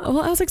retirement people.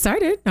 Well, I was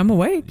excited. I'm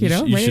awake. You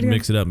should to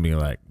mix it up and be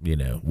like,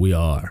 we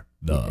are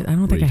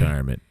the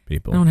retirement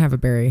people. I don't have a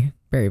Barry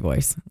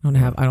voice. I don't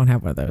have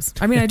one of those.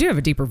 I mean, I do have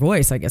a deeper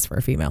voice, I guess, for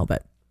a female,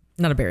 but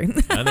not a Barry.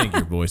 I think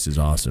your voice is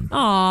awesome.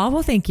 Aw,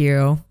 well, thank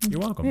you. You're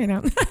welcome.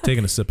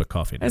 Taking a sip of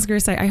coffee now. I was going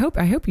to say, I hope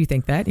you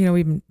think that.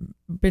 We've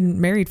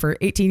been married for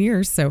 18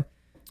 years, and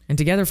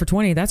together for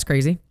 20. That's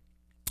crazy.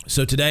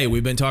 So today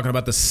we've been talking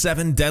about the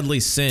 7 deadly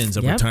sins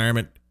of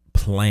retirement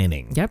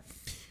planning. Yep.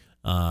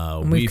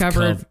 We've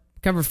covered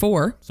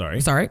 4.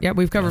 Sorry. Yep.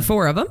 We've covered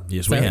 4 of them.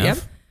 Yes, we have. Yep.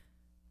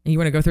 You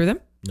want to go through them?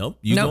 Nope.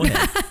 Go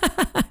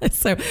ahead.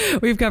 So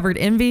we've covered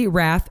envy,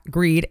 wrath,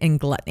 greed, and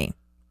gluttony.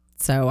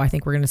 So I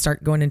think we're going to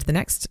start going into the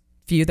next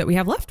few that we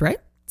have left, right?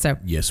 So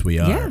yes, we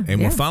are.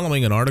 We're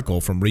following an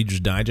article from Reader's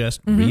Digest.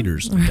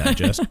 Reader's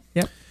Digest.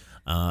 Yep.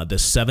 The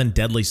 7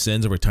 deadly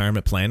sins of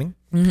retirement planning.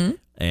 Mm-hmm.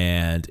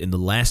 And in the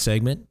last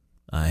segment,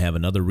 I have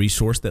another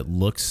resource that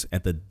looks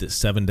at the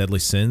 7 deadly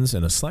sins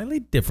in a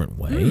slightly different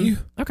way.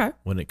 Okay.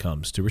 When it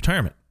comes to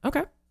retirement.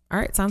 Okay. All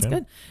right. Sounds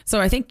good.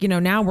 So I think,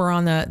 now we're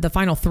on the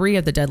final 3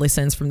 of the deadly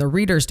sins from the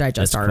Reader's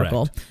Digest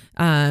article.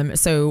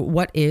 So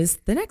what is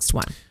the next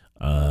one?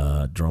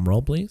 Drum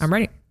roll, please. I'm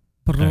ready.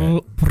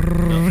 No,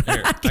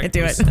 I can't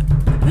do it.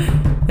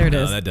 There it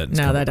is. That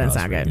doesn't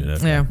sound good.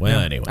 Okay. Yeah. Well,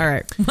 anyway. All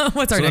right.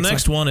 What's our next one? So the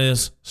next next one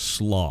is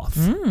sloth.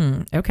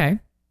 Okay.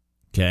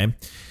 Okay.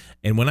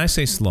 And when I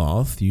say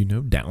sloth, you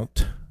no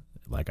doubt,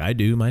 like I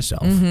do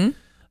myself,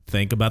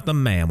 think about the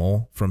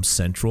mammal from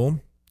Central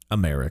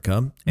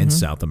America and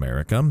South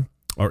America,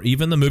 or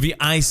even the movie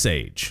Ice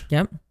Age.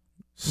 Yep.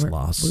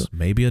 Sloths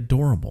may be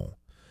adorable,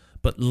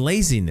 but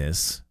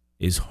laziness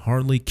is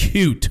hardly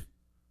cute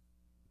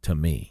to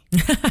me.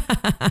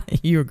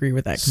 You agree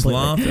with that completely.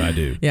 Sloth, I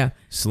do. Yeah.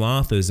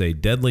 Sloth is a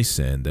deadly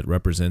sin that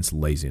represents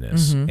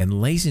laziness,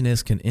 and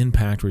laziness can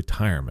impact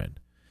retirement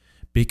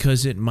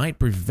because it might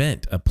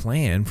prevent a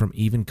plan from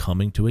even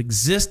coming to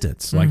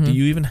existence. Like, do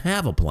you even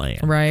have a plan?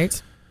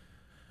 Right.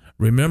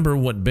 Remember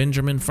what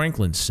Benjamin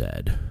Franklin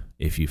said: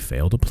 if you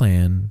fail to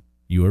plan,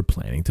 you are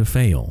planning to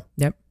fail.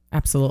 Yep,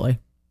 absolutely.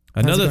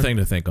 Another thing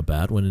to think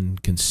about when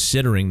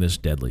considering this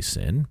deadly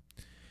sin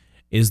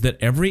is that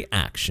every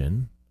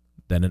action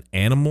that an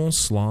animal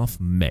sloth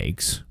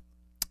makes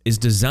is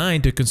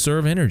designed to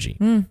conserve energy.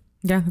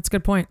 Yeah, that's a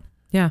good point.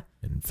 Yeah.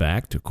 In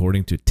fact,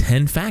 according to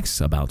 10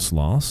 facts about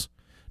sloths,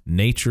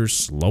 nature's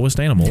slowest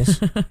animals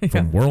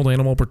from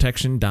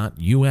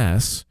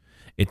worldanimalprotection.us,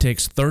 it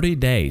takes 30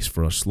 days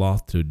for a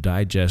sloth to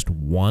digest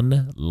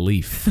 1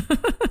 leaf.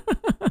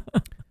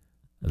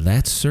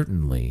 That's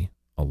certainly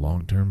a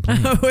long-term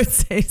plan. I would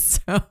say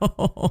so.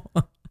 Oh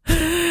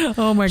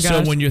my gosh.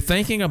 So when you're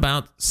thinking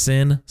about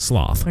sin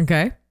sloth,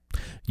 okay,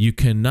 you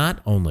can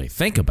not only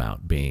think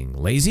about being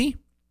lazy,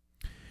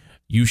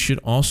 you should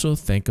also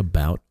think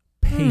about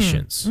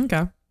patience.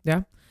 Okay.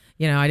 Yeah.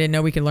 I didn't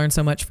know we could learn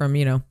so much from,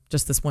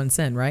 just this one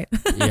sin, right?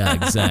 Yeah,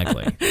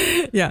 exactly.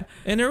 Yeah.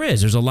 And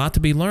there's a lot to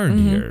be learned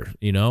here.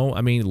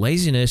 I mean,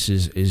 laziness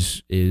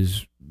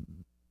is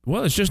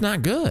well, it's just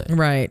not good.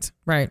 Right.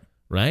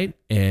 right?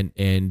 And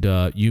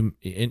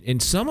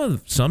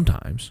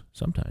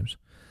sometimes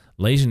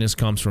laziness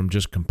comes from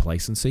just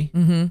complacency.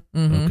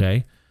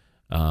 Okay.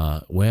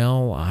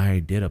 Well, I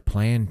did a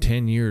plan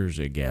 10 years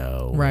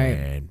ago. Right.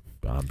 And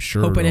I'm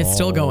sure hoping it's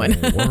still going.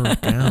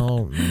 work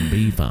out and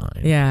be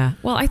fine. Yeah.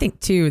 Well, I think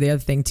too, the other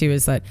thing too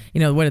is that,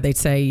 what did they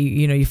say?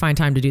 You find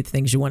time to do the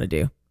things you want to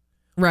do.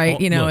 Right.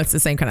 Well, look, it's the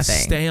same kind of thing.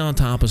 Stay on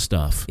top of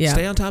stuff. Yeah.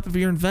 Stay on top of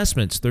your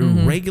investments through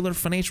regular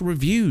financial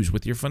reviews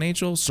with your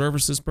financial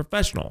services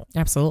professional.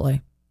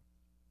 Absolutely.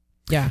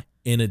 Yeah.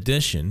 In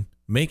addition,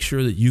 make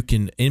sure that you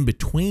can, in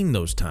between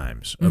those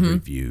times of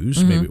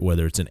reviews, maybe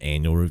whether it's an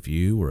annual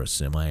review or a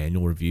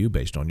semi-annual review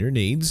based on your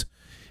needs,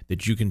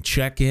 that you can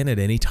check in at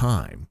any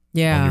time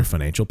on your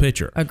financial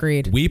picture.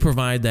 Agreed. We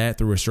provide that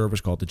through a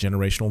service called the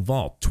Generational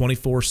Vault,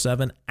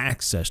 24/7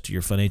 access to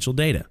your financial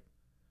data.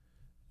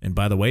 And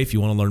by the way, if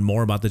you want to learn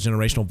more about the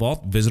Generational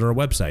Vault, visit our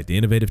website,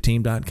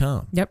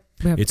 theinnovativeteam.com. Yep.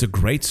 It's a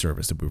great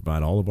service that we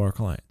provide all of our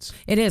clients.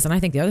 It is. And I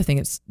think the other thing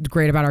that's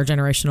great about our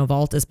Generational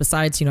Vault is,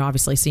 besides,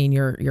 obviously seeing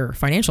your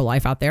financial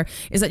life out there,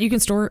 is that you can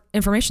store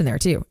information there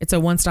too. It's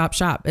a one-stop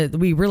shop.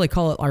 We really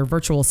call it our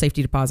virtual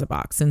safety deposit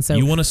box. And so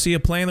you want to see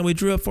a plan that we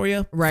drew up for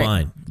you? Right.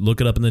 Fine.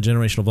 Look it up in the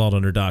Generational Vault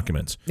under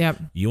documents.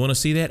 Yep. You want to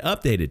see that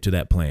updated to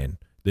that plan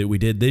that we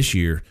did this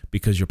year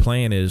because your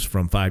plan is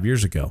from 5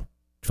 years ago.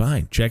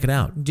 Fine, check it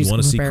out. Do you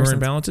want to see comparisons. current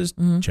balances?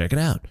 Check it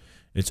out.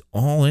 It's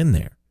all in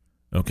there.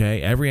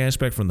 Okay, every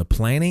aspect from the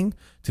planning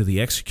to the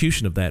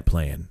execution of that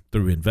plan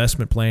through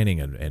investment planning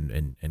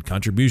and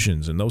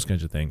contributions and those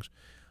kinds of things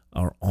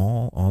are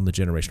all on the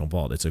Generational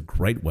Vault. It's a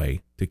great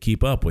way to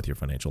keep up with your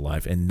financial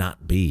life and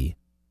not be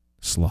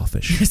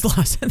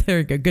slothish. There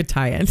you go. Good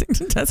tie-in.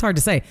 That's hard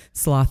to say.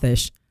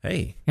 Slothish.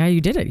 Hey. Yeah,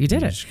 you did it. You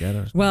did it.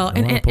 Well,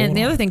 and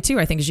the other thing too,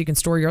 I think, is you can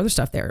store your other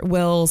stuff there.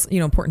 Wills,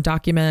 important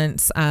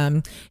documents,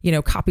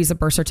 copies of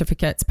birth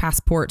certificates,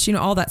 passports,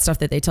 all that stuff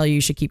that they tell you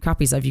should keep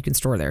copies of, you can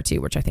store there too,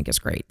 which I think is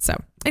great. So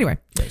anyway,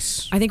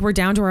 yes. I think we're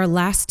down to our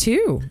last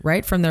two,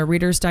 right? From the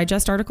Reader's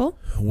Digest article.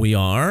 We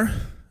are.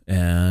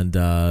 And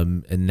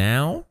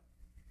now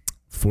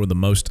for the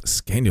most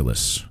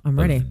scandalous I'm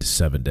ready. of the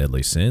 7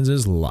 deadly sins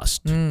is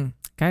lust.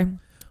 Okay.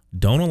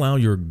 Don't allow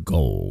your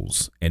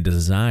goals and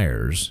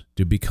desires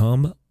to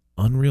become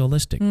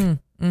unrealistic.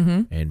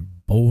 And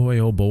boy,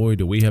 oh boy,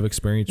 do we have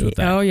experience with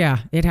that. Oh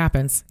yeah, it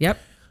happens. Yep.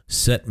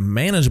 Set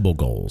manageable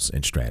goals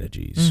and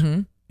strategies.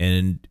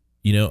 And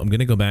I'm going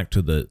to go back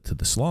to the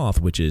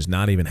sloth, which is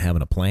not even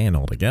having a plan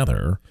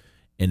altogether.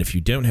 And if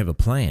you don't have a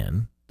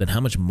plan, then how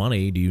much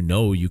money do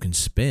you can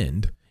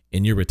spend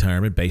in your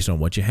retirement based on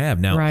what you have?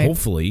 Now,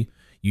 hopefully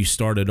you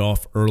started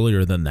off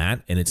earlier than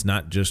that, and it's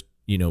not just,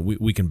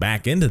 we can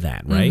back into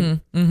that, right?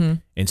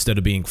 Instead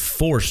of being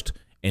forced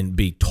and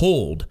be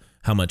told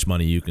how much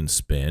money you can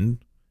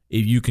spend,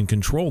 if you can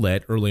control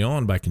that early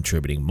on by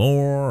contributing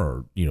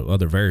more or,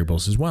 other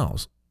variables as well,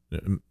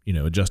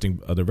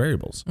 adjusting other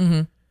variables.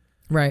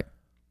 Right.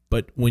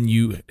 But when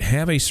you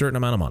have a certain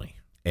amount of money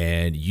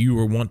and you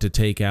want to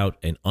take out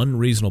an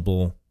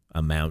unreasonable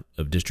amount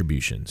of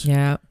distributions,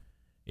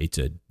 it's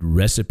a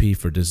recipe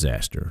for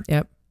disaster.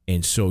 Yep.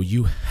 And so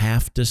you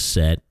have to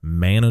set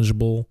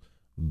manageable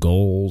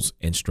goals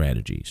and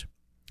strategies.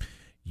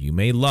 You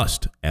may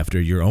lust after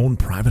your own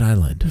private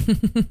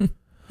island,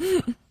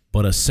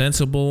 but a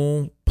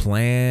sensible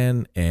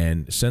plan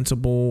and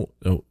sensible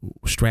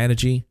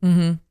strategy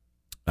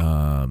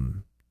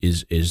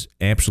is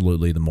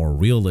absolutely the more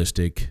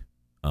realistic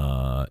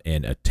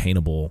and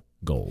attainable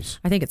goals.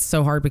 I think it's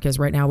so hard because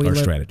right now we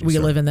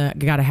live in the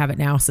gotta have it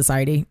now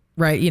society,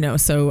 right?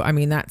 So I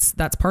mean that's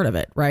part of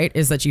it, right?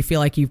 Is that you feel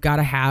like you've got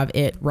to have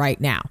it right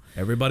now.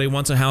 Everybody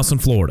wants a house in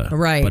Florida,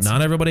 right? But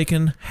not everybody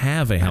can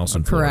have a house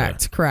in Florida.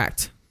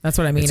 Correct. That's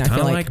what I mean. It's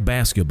kind of like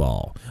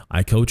basketball.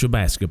 I coach a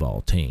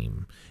basketball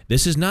team.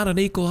 This is not an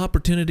equal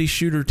opportunity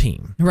shooter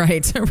team.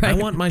 Right. I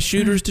want my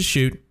shooters to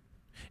shoot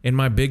and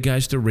my big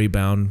guys to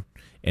rebound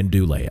and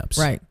do layups.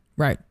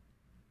 Right.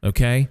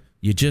 Okay?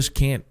 You just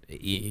can't,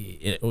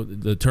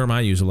 the term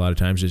I use a lot of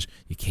times is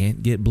you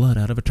can't get blood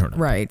out of a turnip.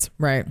 Right.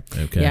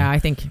 Okay. Yeah, I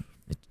think,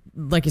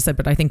 like you said,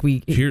 but I think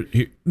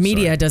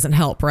media doesn't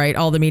help, right?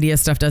 All the media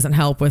stuff doesn't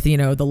help with,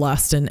 the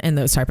lust and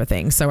those type of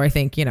things. So I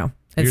think,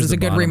 this is a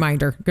good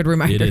reminder. Good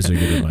reminder. It is a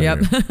good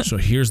reminder. Yep. So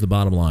here's the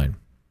bottom line.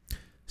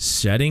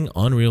 Setting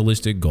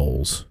unrealistic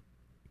goals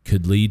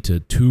could lead to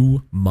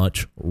too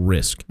much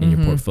risk in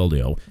your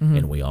portfolio.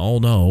 And we all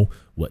know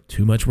what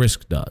too much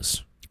risk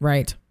does.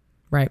 Right.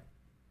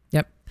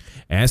 Yep.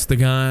 Ask the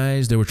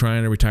guys that were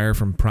trying to retire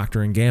from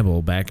Procter &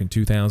 Gamble back in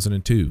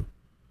 2002,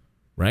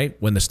 right?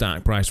 When the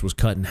stock price was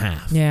cut in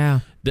half. Yeah.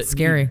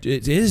 Scary.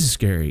 It is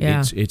scary.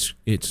 Yeah. It's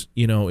it's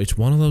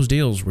one of those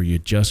deals where you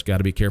just got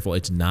to be careful.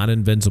 It's not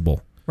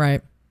invincible.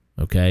 Right.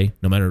 Okay?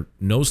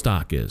 No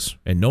stock is,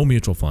 and no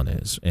mutual fund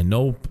is, and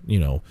no,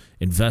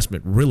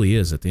 investment really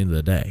is at the end of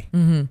the day.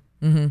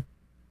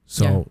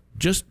 So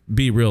just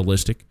be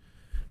realistic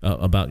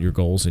about your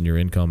goals and your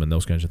income and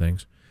those kinds of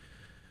things.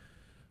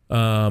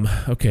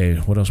 Okay,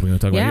 what else are we going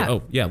to talk about here?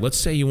 Oh, yeah, let's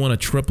say you want to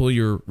triple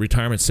your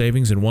retirement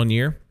savings in 1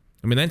 year.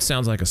 I mean, that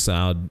sounds like a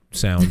sound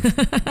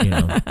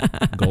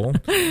goal.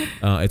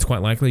 It's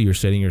quite likely you're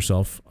setting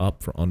yourself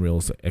up for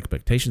unrealistic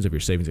expectations of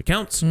your savings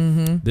accounts.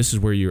 This is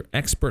where your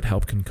expert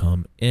help can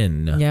come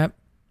in. Yep.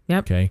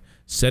 Okay.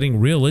 Setting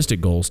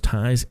realistic goals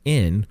ties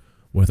in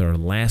with our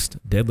last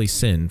deadly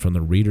sin from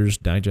the Reader's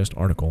Digest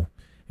article,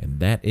 and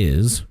that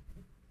is...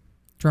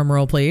 Drum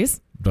roll,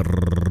 please. I'm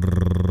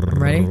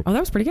ready. Oh, that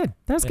was pretty good.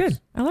 That was good.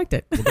 I liked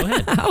it. Well, go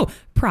ahead.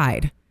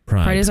 Pride.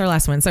 Pride is our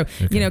last one. So,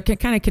 can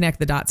kind of connect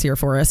the dots here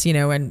for us,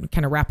 and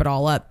kind of wrap it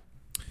all up.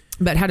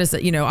 But how does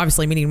it,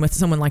 obviously meeting with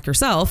someone like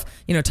yourself,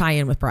 tie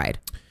in with pride?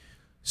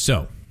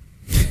 So,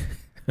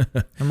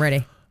 I'm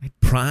ready.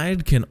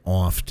 Pride can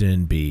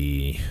often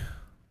be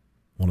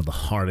one of the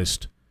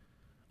hardest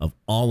of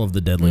all of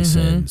the deadly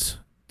sins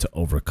to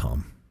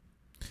overcome.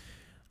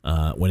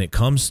 When it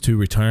comes to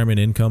retirement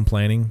income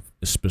planning,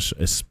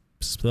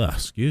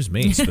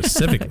 specifically.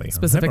 Specifically,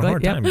 I'm having a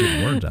hard time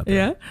getting words out there.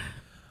 Yeah.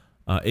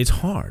 It's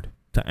hard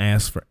to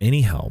ask for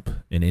any help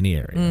in any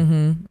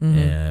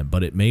area,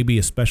 but it may be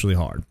especially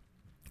hard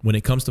when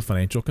it comes to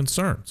financial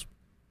concerns.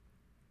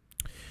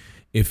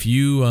 If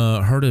you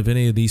heard of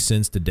any of these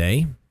sins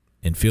today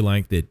and feel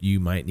like that you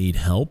might need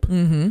help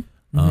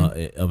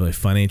of a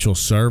financial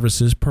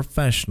services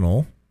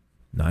professional,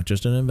 not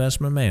just an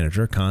investment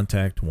manager,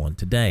 contact one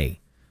today.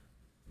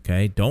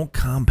 Okay? Don't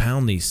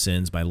compound these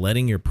sins by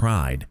letting your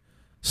pride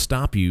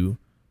stop you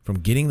from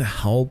getting the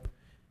help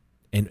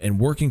and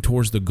working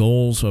towards the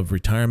goals of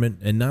retirement,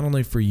 and not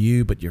only for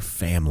you, but your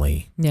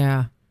family.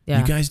 Yeah.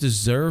 You guys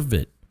deserve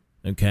it,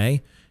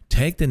 okay?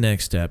 Take the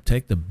next step.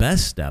 Take the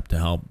best step to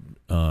help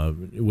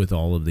with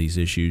all of these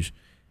issues,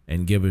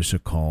 and give us a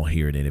call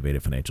here at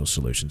Innovative Financial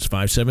Solutions,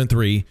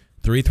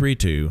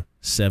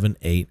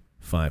 573-332-7855.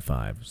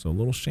 So a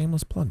little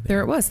shameless plug there.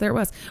 There it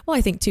was. Well,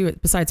 I think too,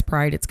 besides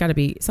pride, it's got to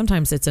be,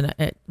 sometimes it's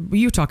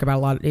you talk about a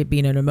lot of it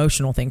being an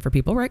emotional thing for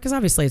people, right? Because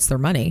obviously it's their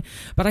money.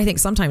 But I think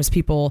sometimes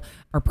people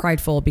are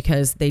prideful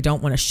because they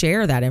don't want to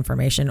share that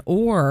information,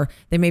 or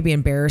they may be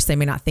embarrassed. They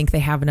may not think they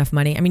have enough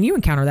money. I mean, you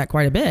encounter that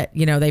quite a bit.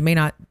 They may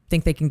not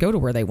think they can go to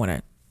where they want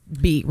to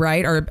be,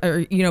 right? Or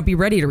be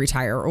ready to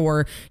retire,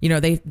 or,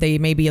 they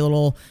may be a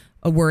little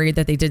worried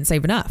that they didn't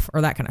save enough,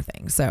 or that kind of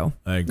thing. So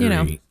I agree.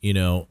 I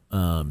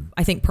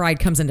think pride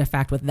comes into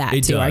fact with that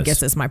too. Does. I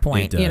guess is my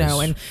point. It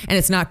does. And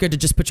it's not good to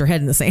just put your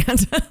head in the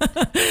sand.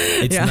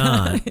 It's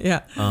not.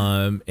 Yeah.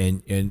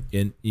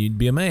 And you'd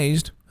be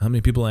amazed how many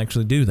people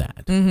actually do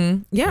that.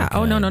 Yeah. Okay.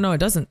 Oh no. It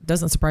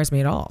doesn't surprise me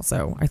at all.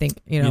 So I think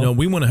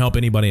we want to help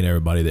anybody and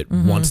everybody that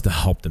wants to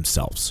help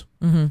themselves.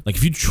 Like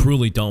if you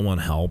truly don't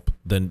want help,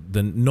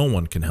 then no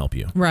one can help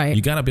you. Right.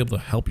 You got to be able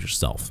to help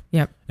yourself.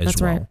 Yep. As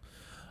That's well. right.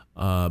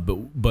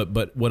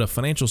 But what a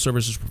financial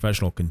services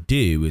professional can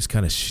do is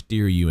kind of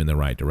steer you in the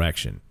right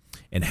direction.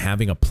 And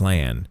having a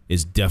plan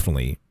is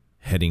definitely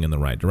heading in the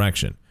right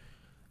direction.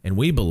 And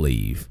we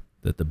believe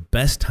that the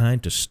best time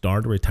to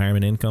start a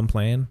retirement income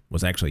plan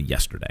was actually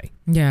yesterday.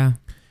 Yeah.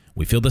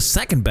 We feel the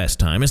second best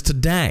time is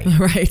today.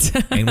 Right.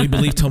 And we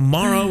believe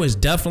tomorrow is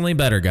definitely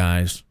better,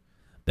 guys,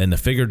 than the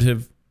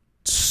figurative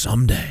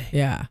someday.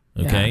 Yeah.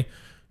 Okay? Yeah.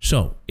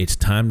 So it's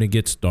time to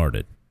get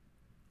started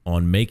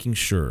on making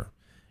sure,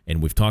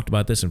 and we've talked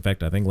about this, in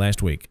fact, I think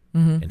last week,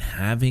 and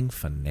having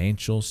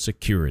financial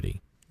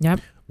security.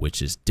 Yep.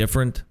 Which is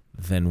different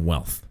than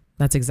wealth.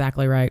 That's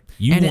exactly right.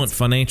 You want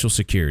financial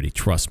security,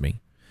 trust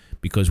me.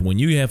 Because when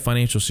you have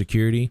financial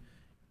security,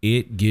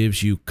 it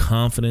gives you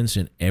confidence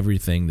in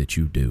everything that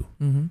you do.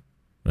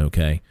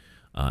 Okay?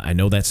 I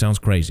know that sounds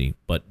crazy,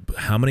 but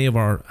how many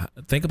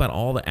think about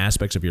all the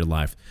aspects of your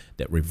life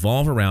that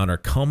revolve around or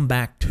come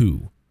back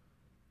to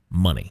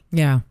money.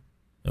 Yeah.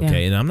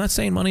 Okay? Yeah. And I'm not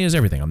saying money is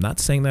everything. I'm not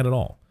saying that at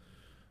all.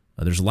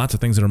 There's lots of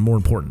things that are more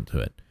important to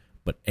it.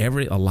 But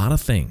a lot of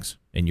things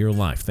in your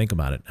life, think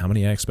about it. How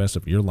many aspects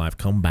of your life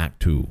come back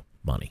to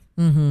money?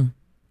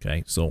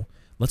 Okay? So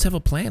let's have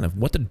a plan of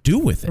what to do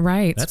with it.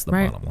 Right. That's the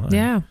bottom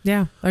line.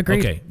 Yeah.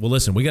 Agreed. Okay. Well,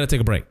 listen, we got to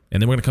take a break.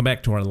 And then we're going to come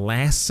back to our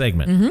last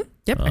segment.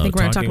 Yep. I think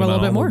we're going to talk about a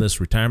little bit all more. of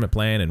this retirement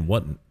plan and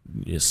what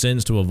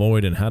sins to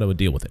avoid and how to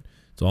deal with it.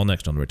 It's all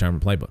next on the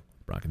Retirement Playbook.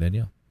 Brock and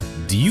Danielle.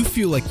 Do you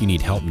feel like you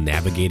need help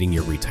navigating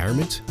your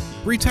retirement?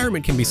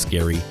 Retirement can be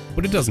scary,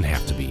 but it doesn't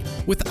have to be.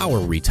 With our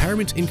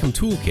Retirement Income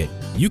Toolkit,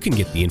 you can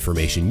get the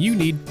information you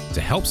need to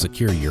help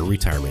secure your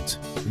retirement.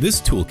 This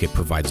toolkit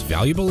provides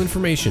valuable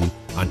information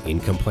on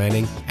income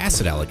planning,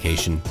 asset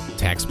allocation,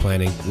 tax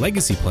planning,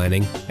 legacy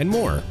planning, and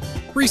more.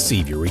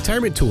 Receive your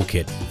Retirement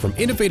Toolkit from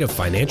Innovative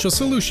Financial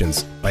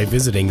Solutions by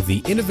visiting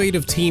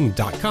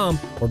theinnovativeteam.com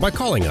or by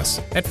calling us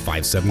at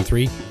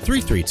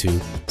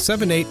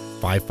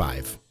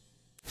 573-332-7855.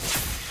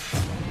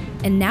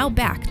 And now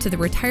back to the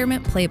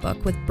Retirement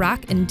Playbook with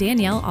Brock and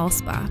Danielle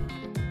Alspa.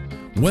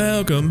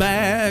 Welcome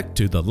back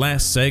to the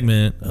last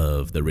segment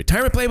of the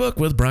Retirement Playbook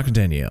with Brock and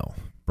Danielle.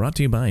 Brought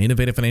to you by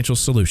Innovative Financial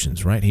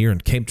Solutions right here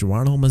in Cape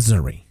Girardeau,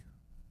 Missouri.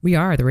 We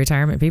are the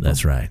retirement people.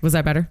 That's right. Was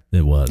that better?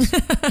 It was.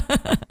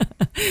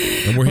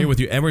 And we're here with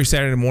you every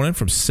Saturday morning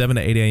from 7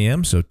 to 8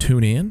 a.m. So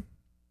tune in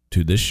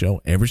to this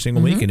show every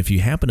single week. And if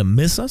you happen to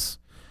miss us,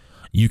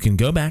 You can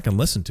go back and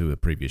listen to a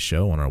previous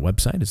show on our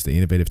website. It's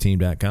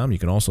theinnovativeteam.com. You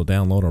can also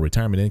download our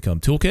retirement income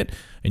toolkit,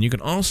 and you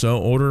can also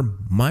order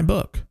my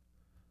book.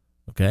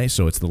 Okay,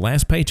 so it's The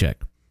Last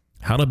Paycheck,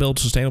 How to Build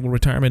Sustainable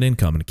Retirement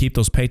Income and keep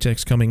those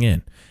paychecks coming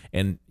in.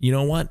 And you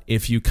know what?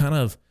 If you kind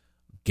of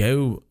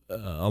go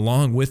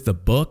along with the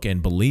book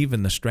and believe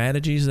in the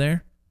strategies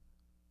there,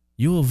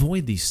 you'll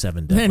avoid these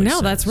 7 deadly sins.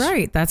 No, that's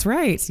right. That's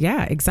right.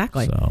 Yeah,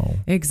 exactly.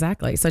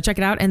 Exactly. So check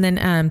it out. And then,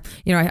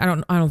 I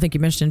don't think you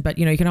mentioned, but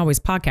you can always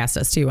podcast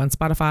us too on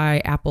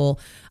Spotify, Apple,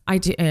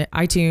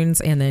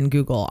 iTunes, and then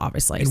Google,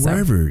 obviously. And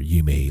wherever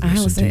you may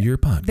listen to your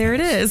podcast. There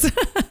it is.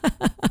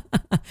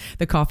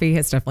 The coffee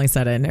has definitely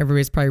set in.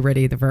 Everybody's probably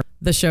ready for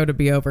the show to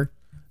be over.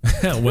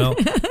 Well,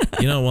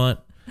 you know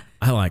what?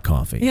 I like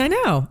coffee. Yeah,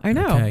 I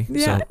know. Okay.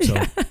 Yeah. So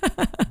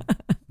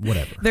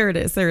whatever. There it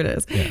is.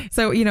 Yeah.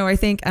 So, I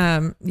think,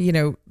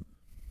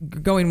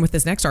 going with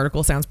this next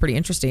article sounds pretty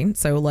interesting.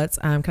 So let's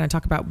kind of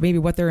talk about maybe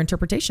what their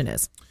interpretation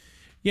is.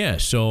 Yeah.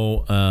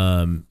 So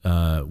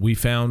we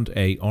found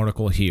an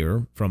article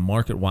here from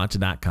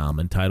MarketWatch.com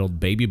entitled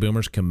Baby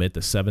Boomers Commit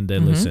the 7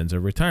 Deadly Sins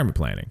of Retirement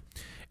Planning.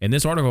 And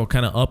this article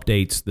kind of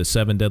updates the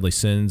 7 deadly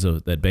sins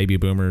that baby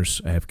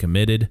boomers have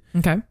committed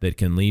that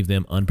can leave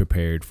them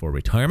unprepared for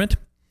retirement.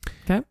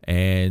 Okay.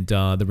 And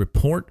the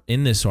report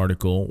in this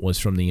article was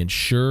from the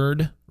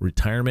Insured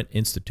Retirement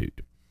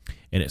Institute,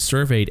 and it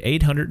surveyed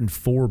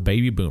 804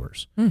 baby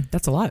boomers.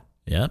 That's a lot.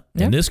 Yeah.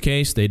 In this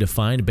case, they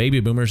defined baby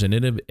boomers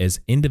as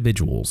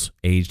individuals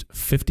aged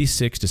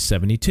 56 to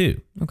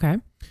 72. Okay.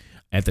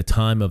 At the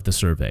time of the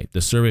survey. The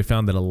survey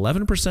found that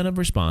 11% of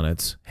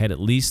respondents had at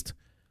least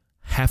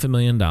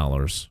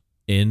 $500,000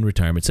 in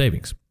retirement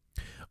savings.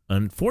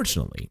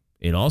 Unfortunately,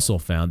 it also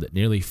found that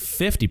nearly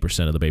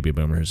 50% of the baby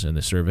boomers in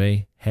the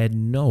survey had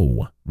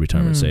no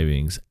retirement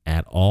savings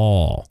at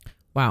all.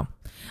 Wow.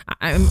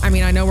 I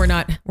mean, I know we're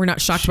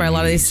not shocked by a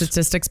lot of these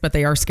statistics, but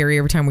they are scary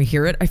every time we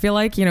hear it. I feel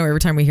like, every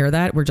time we hear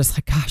that, we're just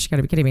like, gosh, you got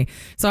to be kidding me.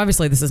 So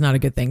obviously this is not a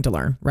good thing to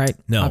learn, right?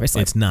 No,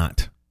 obviously. It's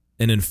not.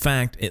 And in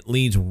fact, it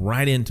leads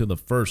right into the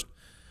first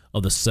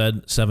of the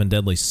 7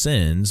 deadly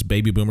sins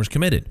baby boomers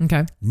committed.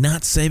 Okay.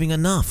 Not saving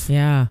enough.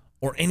 Yeah.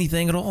 Or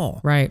anything at all.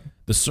 Right.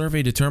 The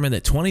survey determined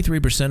that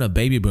 23% of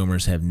baby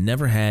boomers have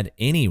never had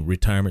any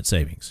retirement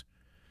savings.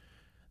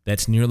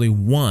 That's nearly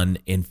 1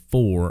 in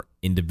 4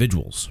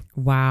 individuals.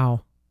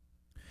 Wow.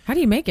 How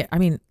do you make it? I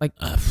mean, like,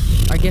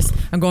 I guess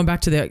I'm going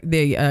back to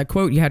the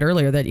quote you had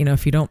earlier that,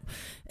 if you don't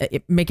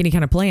make any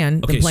kind of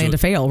plan, then plan to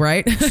fail,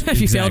 right?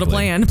 If you fail to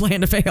plan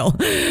to fail.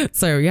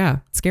 So yeah,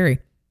 it's scary.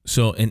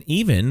 So, and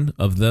even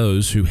of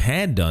those who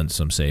had done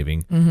some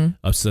saving,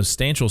 a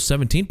substantial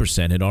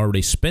 17% had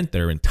already spent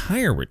their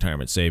entire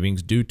retirement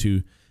savings due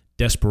to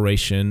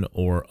desperation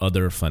or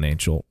other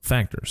financial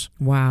factors.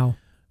 Wow.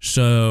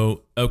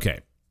 So, okay,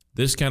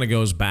 this kind of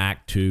goes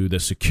back to the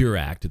Secure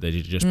Act that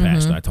you just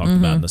passed. I talked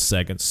about in the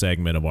second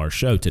segment of our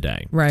show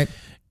today. Right.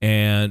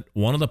 And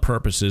one of the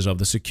purposes of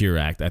the Secure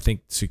Act, I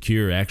think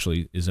Secure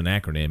actually is an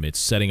acronym. It's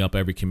setting up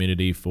every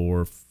community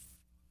for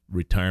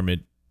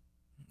retirement.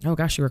 Oh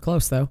gosh, you were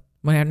close though.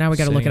 Well, now we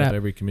got to look it up.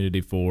 Every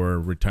community for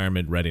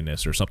retirement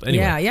readiness or something.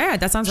 Anyway, yeah,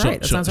 that sounds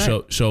right.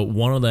 So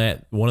one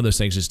of those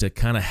things is to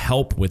kind of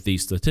help with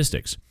these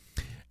statistics,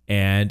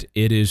 and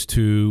it is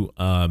to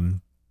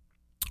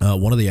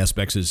one of the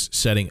aspects is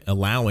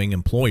allowing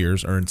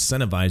employers or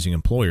incentivizing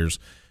employers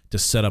to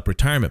set up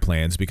retirement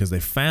plans, because they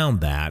found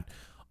that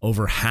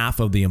over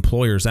half of the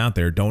employers out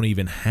there don't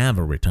even have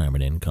a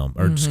retirement income,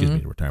 or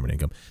retirement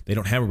income. They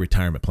don't have a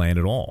retirement plan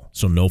at all.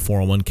 So no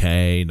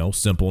 401k, no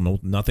simple, no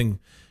nothing.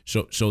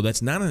 So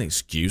that's not an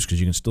excuse, because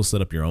you can still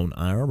set up your own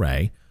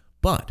IRA,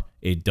 but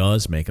it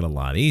does make it a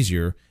lot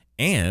easier.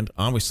 And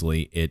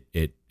obviously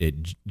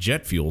it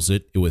jet fuels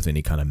it with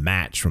any kind of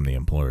match from the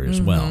employer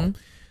as well.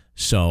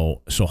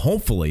 So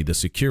hopefully the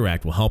Secure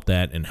Act will help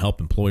that and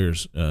help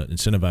employers,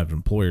 incentivize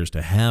employers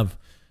to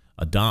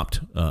adopt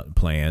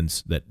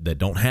plans that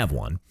don't have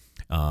one.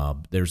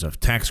 There's a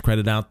tax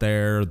credit out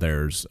there.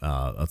 There's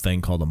a thing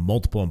called a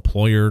multiple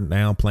employer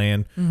now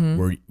plan,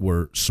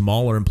 where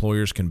smaller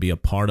employers can be a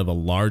part of a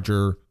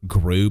larger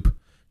group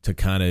to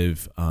kind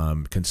of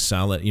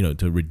consolidate,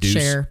 to reduce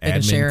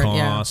admin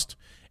cost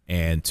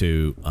and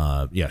to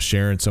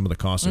share in some of the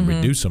costs and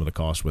reduce some of the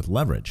costs with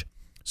leverage.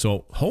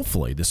 So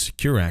hopefully the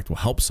Secure Act will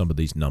help some of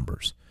these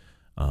numbers.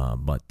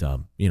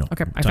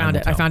 Okay, I found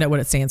it. I found out what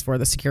it stands for,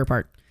 the secure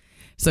part.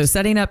 So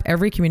setting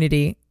every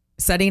community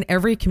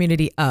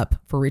up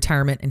for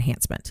retirement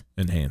enhancement.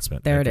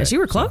 There it is. You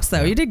were close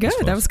though. You did good.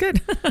 That was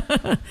good.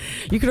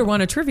 You could have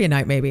won a trivia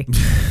night maybe.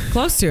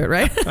 Close to it,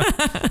 right?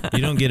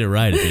 You don't get it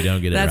right if you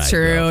don't get it right. That's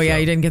true. Though, yeah,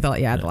 you didn't get the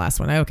last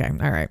one. Okay.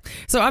 All right.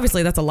 So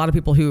obviously that's a lot of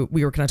people who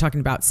we were kind of talking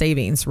about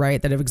savings,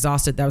 right? That have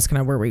exhausted. That was kind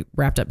of where we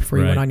wrapped up before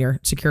you went on your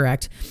Secure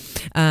Act,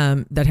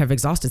 that have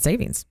exhausted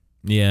savings.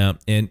 Yeah.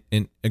 And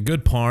a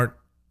good part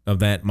of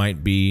that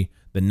might be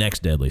the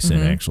next deadly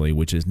sin, actually,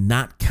 which is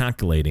not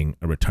calculating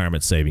a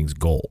retirement savings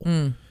goal.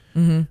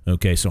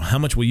 Okay, so how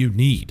much will you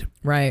need?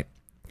 Right.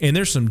 And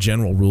there's some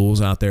general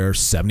rules out there.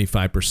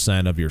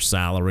 75% of your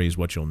salary is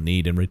what you'll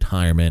need in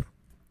retirement.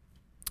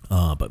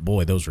 But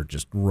boy, those are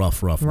just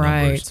rough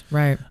numbers.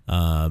 Right.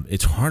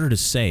 It's harder to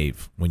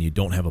save when you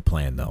don't have a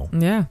plan, though.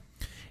 Yeah.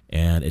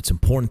 And it's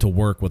important to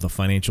work with a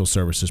financial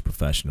services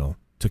professional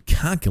to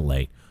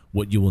calculate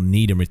what you will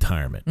need in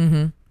retirement.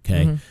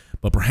 Okay.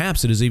 But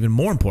perhaps it is even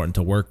more important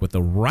to work with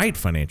the right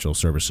financial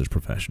services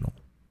professional.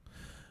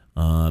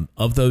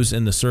 Of those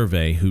in the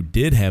survey who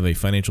did have a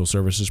financial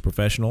services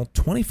professional,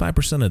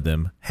 25% of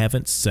them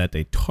haven't set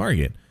a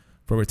target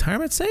for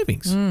retirement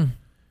savings.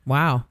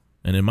 Wow.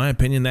 And in my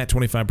opinion, that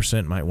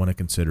 25% might want to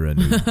consider a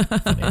new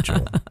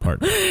financial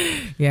partner.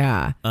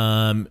 Yeah.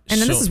 And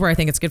then this is where I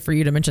think it's good for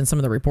you to mention some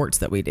of the reports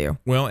that we do.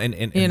 Well, and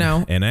you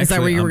know, and actually, is that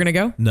where you were going to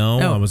go?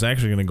 No, I was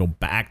actually going to go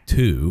back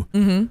to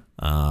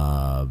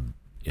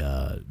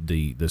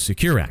the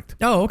Secure Act.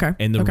 Oh, okay.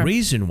 And the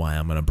reason why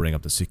I'm going to bring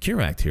up the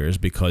Secure Act here is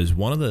because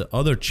one of the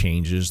other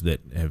changes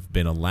that have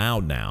been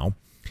allowed now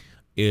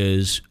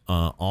is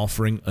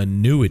offering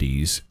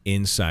annuities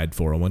inside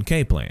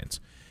 401k plans.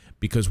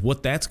 Because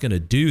what that's going to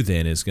do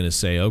then is going to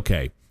say,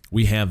 okay,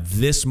 we have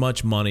this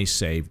much money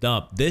saved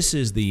up. This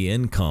is the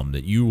income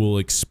that you will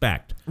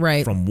expect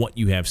from what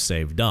you have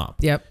saved up.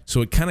 Yep.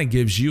 So it kind of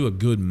gives you a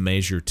good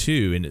measure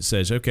too. And it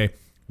says, okay,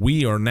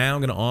 we are now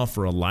going to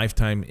offer a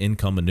lifetime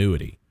income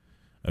annuity.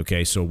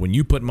 Okay, so when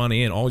you put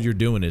money in, all you're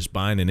doing is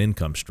buying an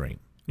income stream.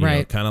 You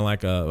know, kind of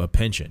like a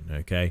pension.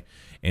 Okay.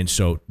 And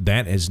so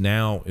that is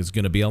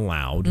going to be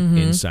allowed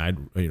inside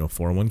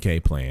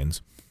 401k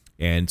plans.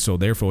 And so,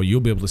 therefore, you'll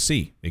be able to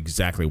see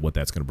exactly what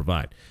that's going to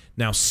provide.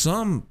 Now,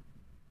 some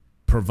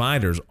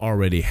providers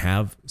already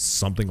have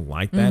something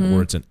like that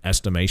where it's an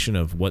estimation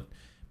of what,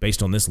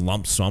 based on this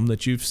lump sum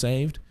that you've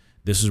saved,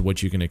 this is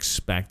what you can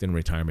expect in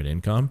retirement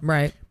income.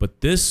 Right.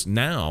 But this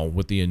now,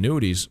 with the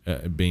annuities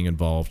being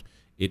involved,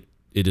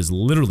 it is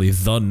literally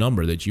the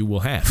number that you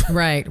will have.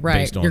 Right.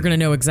 You're going to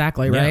know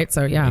exactly, right?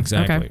 So, yeah.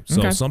 Exactly. Okay.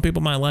 So some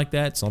people might like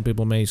that. Some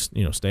people may,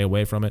 stay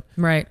away from it.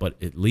 Right.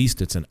 But at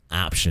least it's an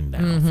option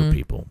now for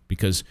people,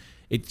 because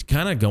it's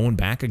kind of going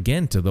back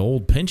again to the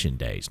old pension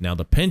days. Now,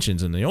 the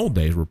pensions in the old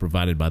days were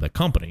provided by the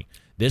company.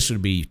 This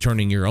would be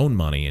turning your own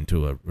money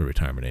into a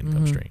retirement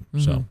income stream.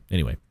 So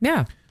anyway.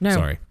 Yeah. No.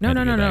 Sorry.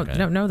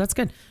 No. That's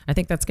good. I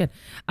think that's good.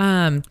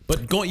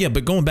 But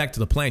going back to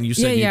the plan, you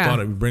said you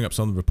thought it would bring up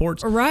some of the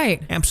reports.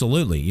 Right.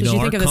 Absolutely. Did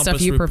you think of the stuff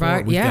you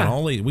provide? We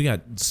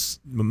got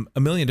a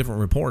million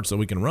different reports that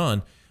we can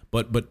run.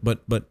 But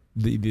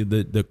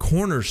the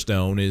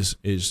cornerstone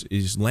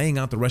is laying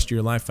out the rest of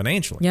your life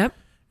financially. Yep.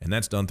 And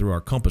that's done through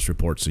our Compass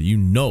report, so you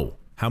know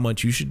how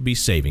much you should be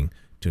saving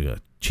to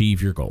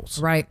achieve your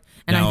goals. Right.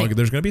 And now, I think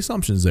there's going to be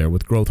assumptions there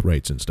with growth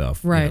rates and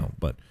stuff. Right.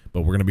 But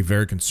we're going to be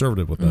very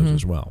conservative with those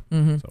as well.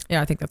 So.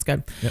 Yeah, I think that's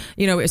good.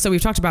 Yep. So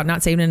we've talked about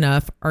not saving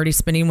enough, already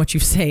spending what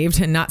you've saved,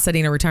 and not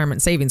setting a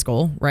retirement savings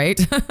goal, right?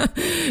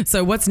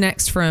 So what's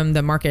next from the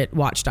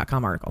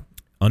MarketWatch.com article?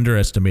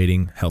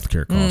 Underestimating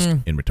healthcare costs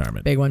in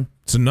retirement. Big one.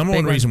 It's the number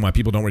one reason why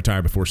people don't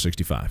retire before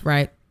 65.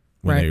 Right.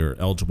 When they are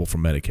eligible for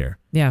Medicare.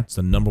 Yeah. It's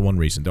the number one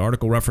reason. The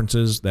article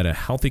references that a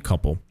healthy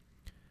couple,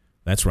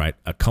 that's right,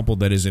 a couple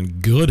that is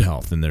in good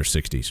health in their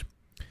 60s,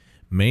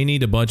 may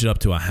need to budget up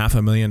to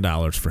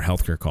 $500,000 for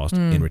healthcare costs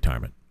in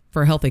retirement.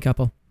 For a healthy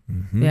couple.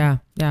 Yeah.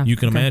 You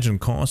can imagine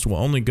costs will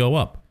only go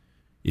up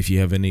if you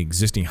have any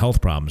existing health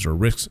problems or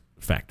risk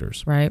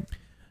factors. Right.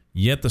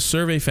 Yet the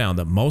survey found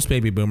that most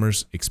baby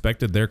boomers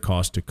expected their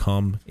costs to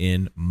come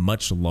in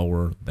much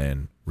lower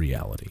than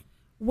reality.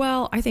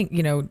 Well, I think,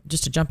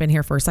 just to jump in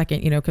here for a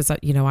second, because,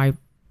 I've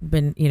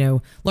been,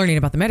 learning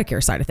about the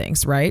Medicare side of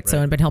things, right?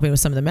 So I've been helping with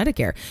some of the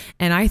Medicare.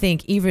 And I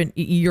think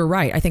you're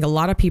right. I think a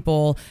lot of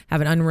people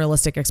have an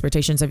unrealistic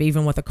expectations of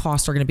even what the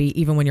costs are going to be,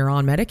 even when you're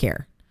on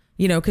Medicare,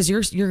 because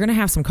you're going to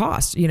have some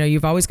costs.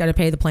 You've always got to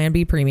pay the Plan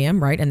B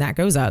premium, right? And that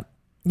goes up.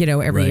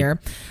 Every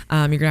year,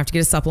 you're gonna have to get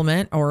a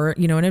supplement or,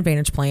 an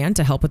Advantage plan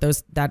to help with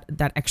those, that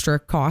extra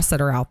costs that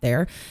are out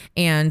there.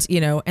 And,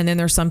 and then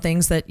there's some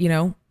things that,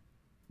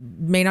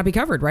 may not be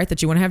covered, right?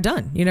 That you want to have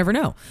done. You never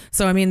know.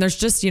 So, I mean, there's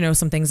just,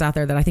 some things out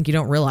there that I think you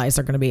don't realize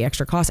are going to be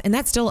extra costs. And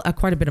that's still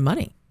quite a bit of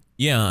money.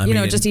 Yeah. I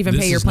mean, just even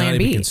pay your Plan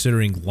B.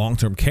 Considering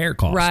long-term care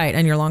costs. Right.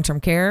 And your long-term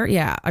care.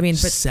 Yeah. I mean,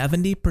 but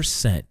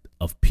 70%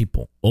 of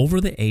people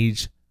over the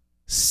age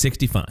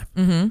 65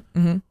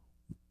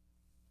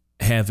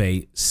 have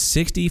a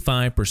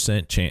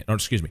 65% chance, or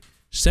excuse me,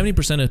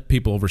 70% of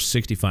people over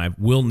 65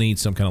 will need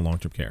some kind of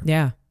long-term care.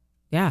 Yeah.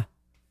 Yeah.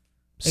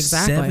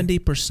 Exactly.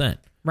 70%.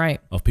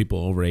 Right. Of people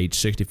over age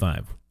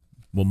 65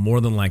 will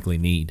more than likely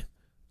need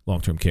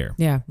long-term care.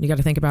 Yeah. You got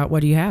to think about,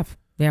 what do you have?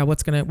 Yeah.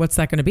 What's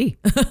that going to be?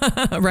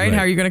 Right? How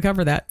are you going to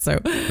cover that? So,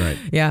 right.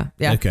 Yeah.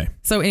 Yeah. Okay.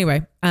 So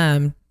anyway,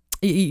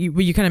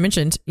 you kind of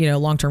mentioned,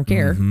 long-term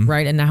care,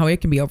 right? And how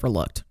it can be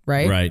overlooked,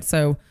 right? Right.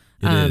 So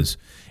it is.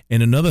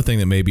 And another thing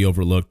that may be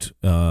overlooked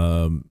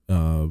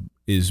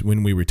is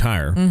when we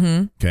retire.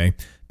 Okay.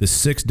 The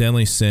sixth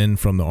deadly sin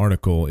from the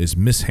article is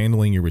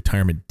mishandling your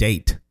retirement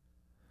date.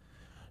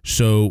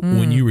 So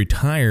when you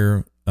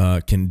retire,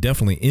 can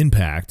definitely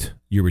impact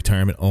your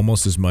retirement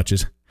almost as much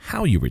as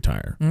how you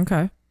retire.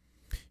 Okay.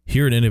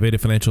 Here at Innovative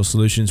Financial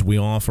Solutions, we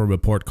offer a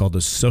report called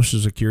the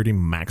Social Security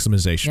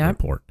Maximization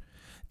Report.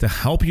 to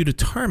help you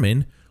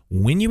determine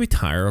when you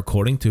retire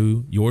according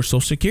to your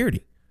Social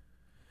Security.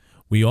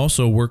 We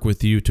also work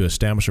with you to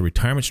establish a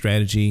retirement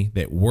strategy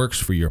that works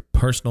for your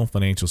personal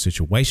financial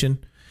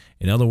situation.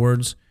 In other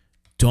words,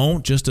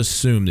 don't just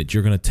assume that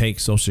you're going to take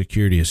Social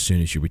Security as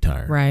soon as you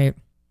retire.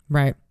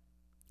 Right.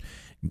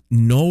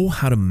 Know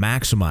how to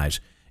maximize.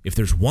 If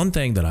there's one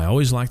thing that I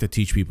always like to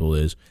teach people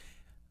is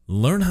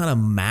learn how to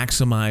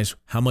maximize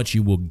how much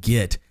you will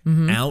get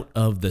out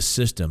of the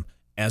system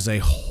as a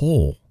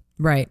whole.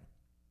 Right.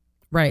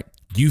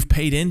 You've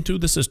paid into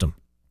the system.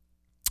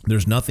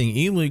 There's nothing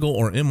illegal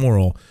or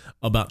immoral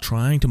about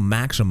trying to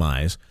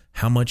maximize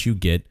how much you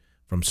get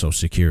from Social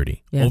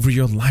Security over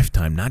your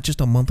lifetime, not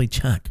just a monthly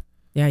check.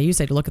 Yeah, you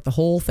say to look at the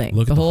whole thing.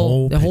 Look at the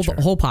whole pot. The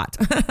whole pot.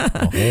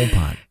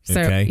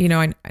 So, Okay?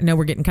 I know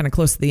we're getting kind of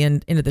close to the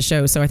end of the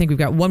show, so I think we've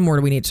got one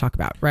more we need to talk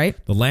about, right?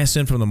 The last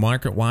in from the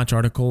Market Watch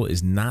article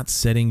is not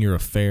setting your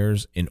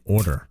affairs in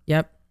order.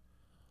 Yep.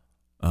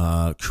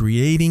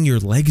 Creating your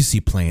legacy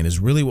plan is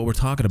really what we're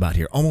talking about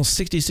here. Almost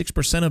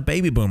 66% of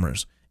baby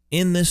boomers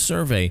in this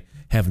survey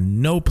have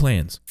no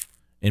plans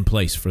in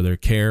place for their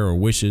care or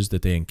wishes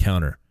that they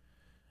encounter.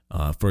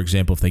 For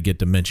example, if they get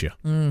dementia.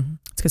 It's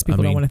because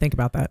people don't want to think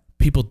about that.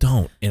 People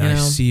don't. And I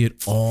see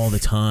it all the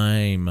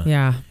time.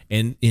 Yeah.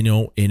 And,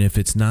 and if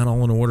it's not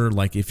all in order,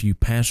 like if you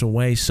pass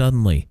away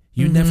suddenly,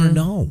 you never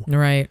know.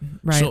 Right.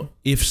 So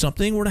if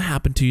something were to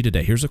happen to you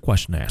today, here's a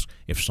question to ask.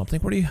 If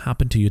something were to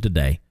happen to you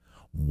today,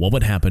 what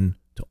would happen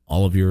to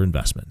all of your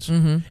investments?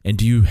 And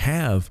do you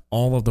have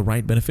all of the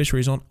right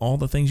beneficiaries on all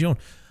the things you own?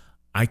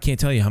 I can't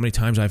tell you how many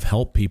times I've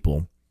helped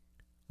people,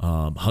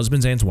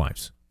 husbands and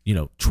wives,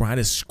 try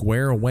to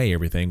square away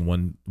everything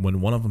when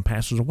one of them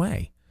passes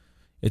away.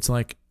 It's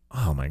like,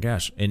 oh my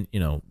gosh. And,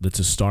 that's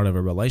a start of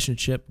a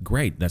relationship.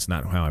 Great. That's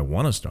not how I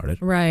want to start it.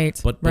 Right.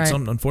 But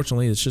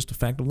unfortunately, it's just a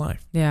fact of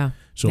life. Yeah.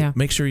 So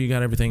make sure you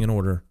got everything in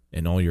order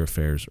and all your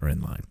affairs are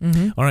in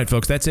line. All right,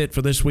 folks, that's it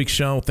for this week's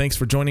show. Thanks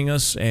for joining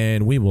us,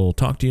 and we will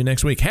talk to you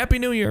next week. Happy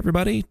New Year,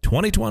 everybody.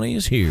 2020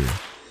 is here.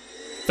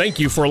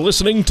 Thank you for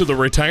listening to the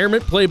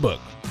Retirement Playbook.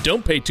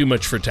 Don't pay too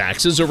much for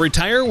taxes or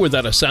retire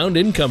without a sound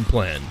income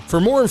plan.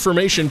 For more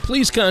information,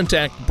 please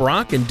contact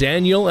Brock and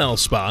Danielle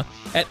Elspa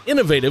at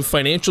Innovative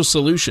Financial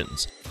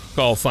Solutions.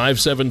 Call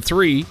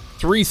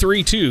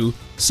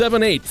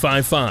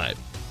 573-332-7855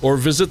 or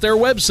visit their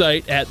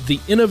website at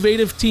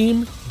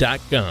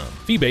theinnovativeteam.com.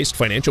 Fee-based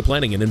financial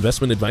planning and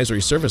investment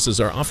advisory services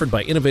are offered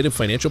by Innovative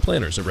Financial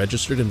Planners, a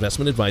registered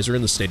investment advisor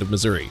in the state of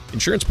Missouri.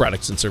 Insurance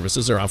products and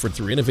services are offered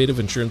through Innovative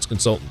Insurance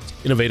Consultants.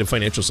 Innovative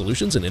Financial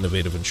Solutions and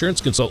Innovative Insurance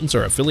Consultants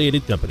are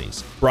affiliated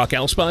companies. Brock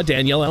Elspa,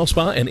 Danielle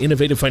Elspa, and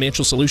Innovative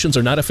Financial Solutions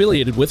are not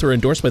affiliated with or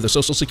endorsed by the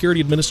Social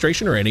Security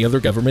Administration or any other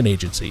government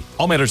agency.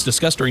 All matters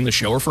discussed during the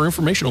show are for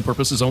informational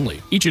purposes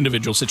only. Each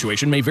individual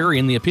situation may vary,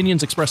 and the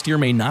opinions expressed here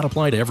may not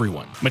apply to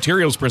everyone.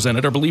 Materials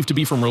presented are believed to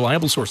be from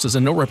reliable sources,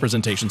 and no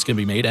representations can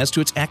be made as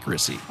to its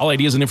accuracy. All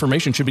ideas and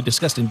information should be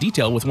discussed in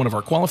detail with one of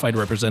our qualified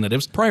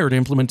representatives prior to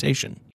implementation.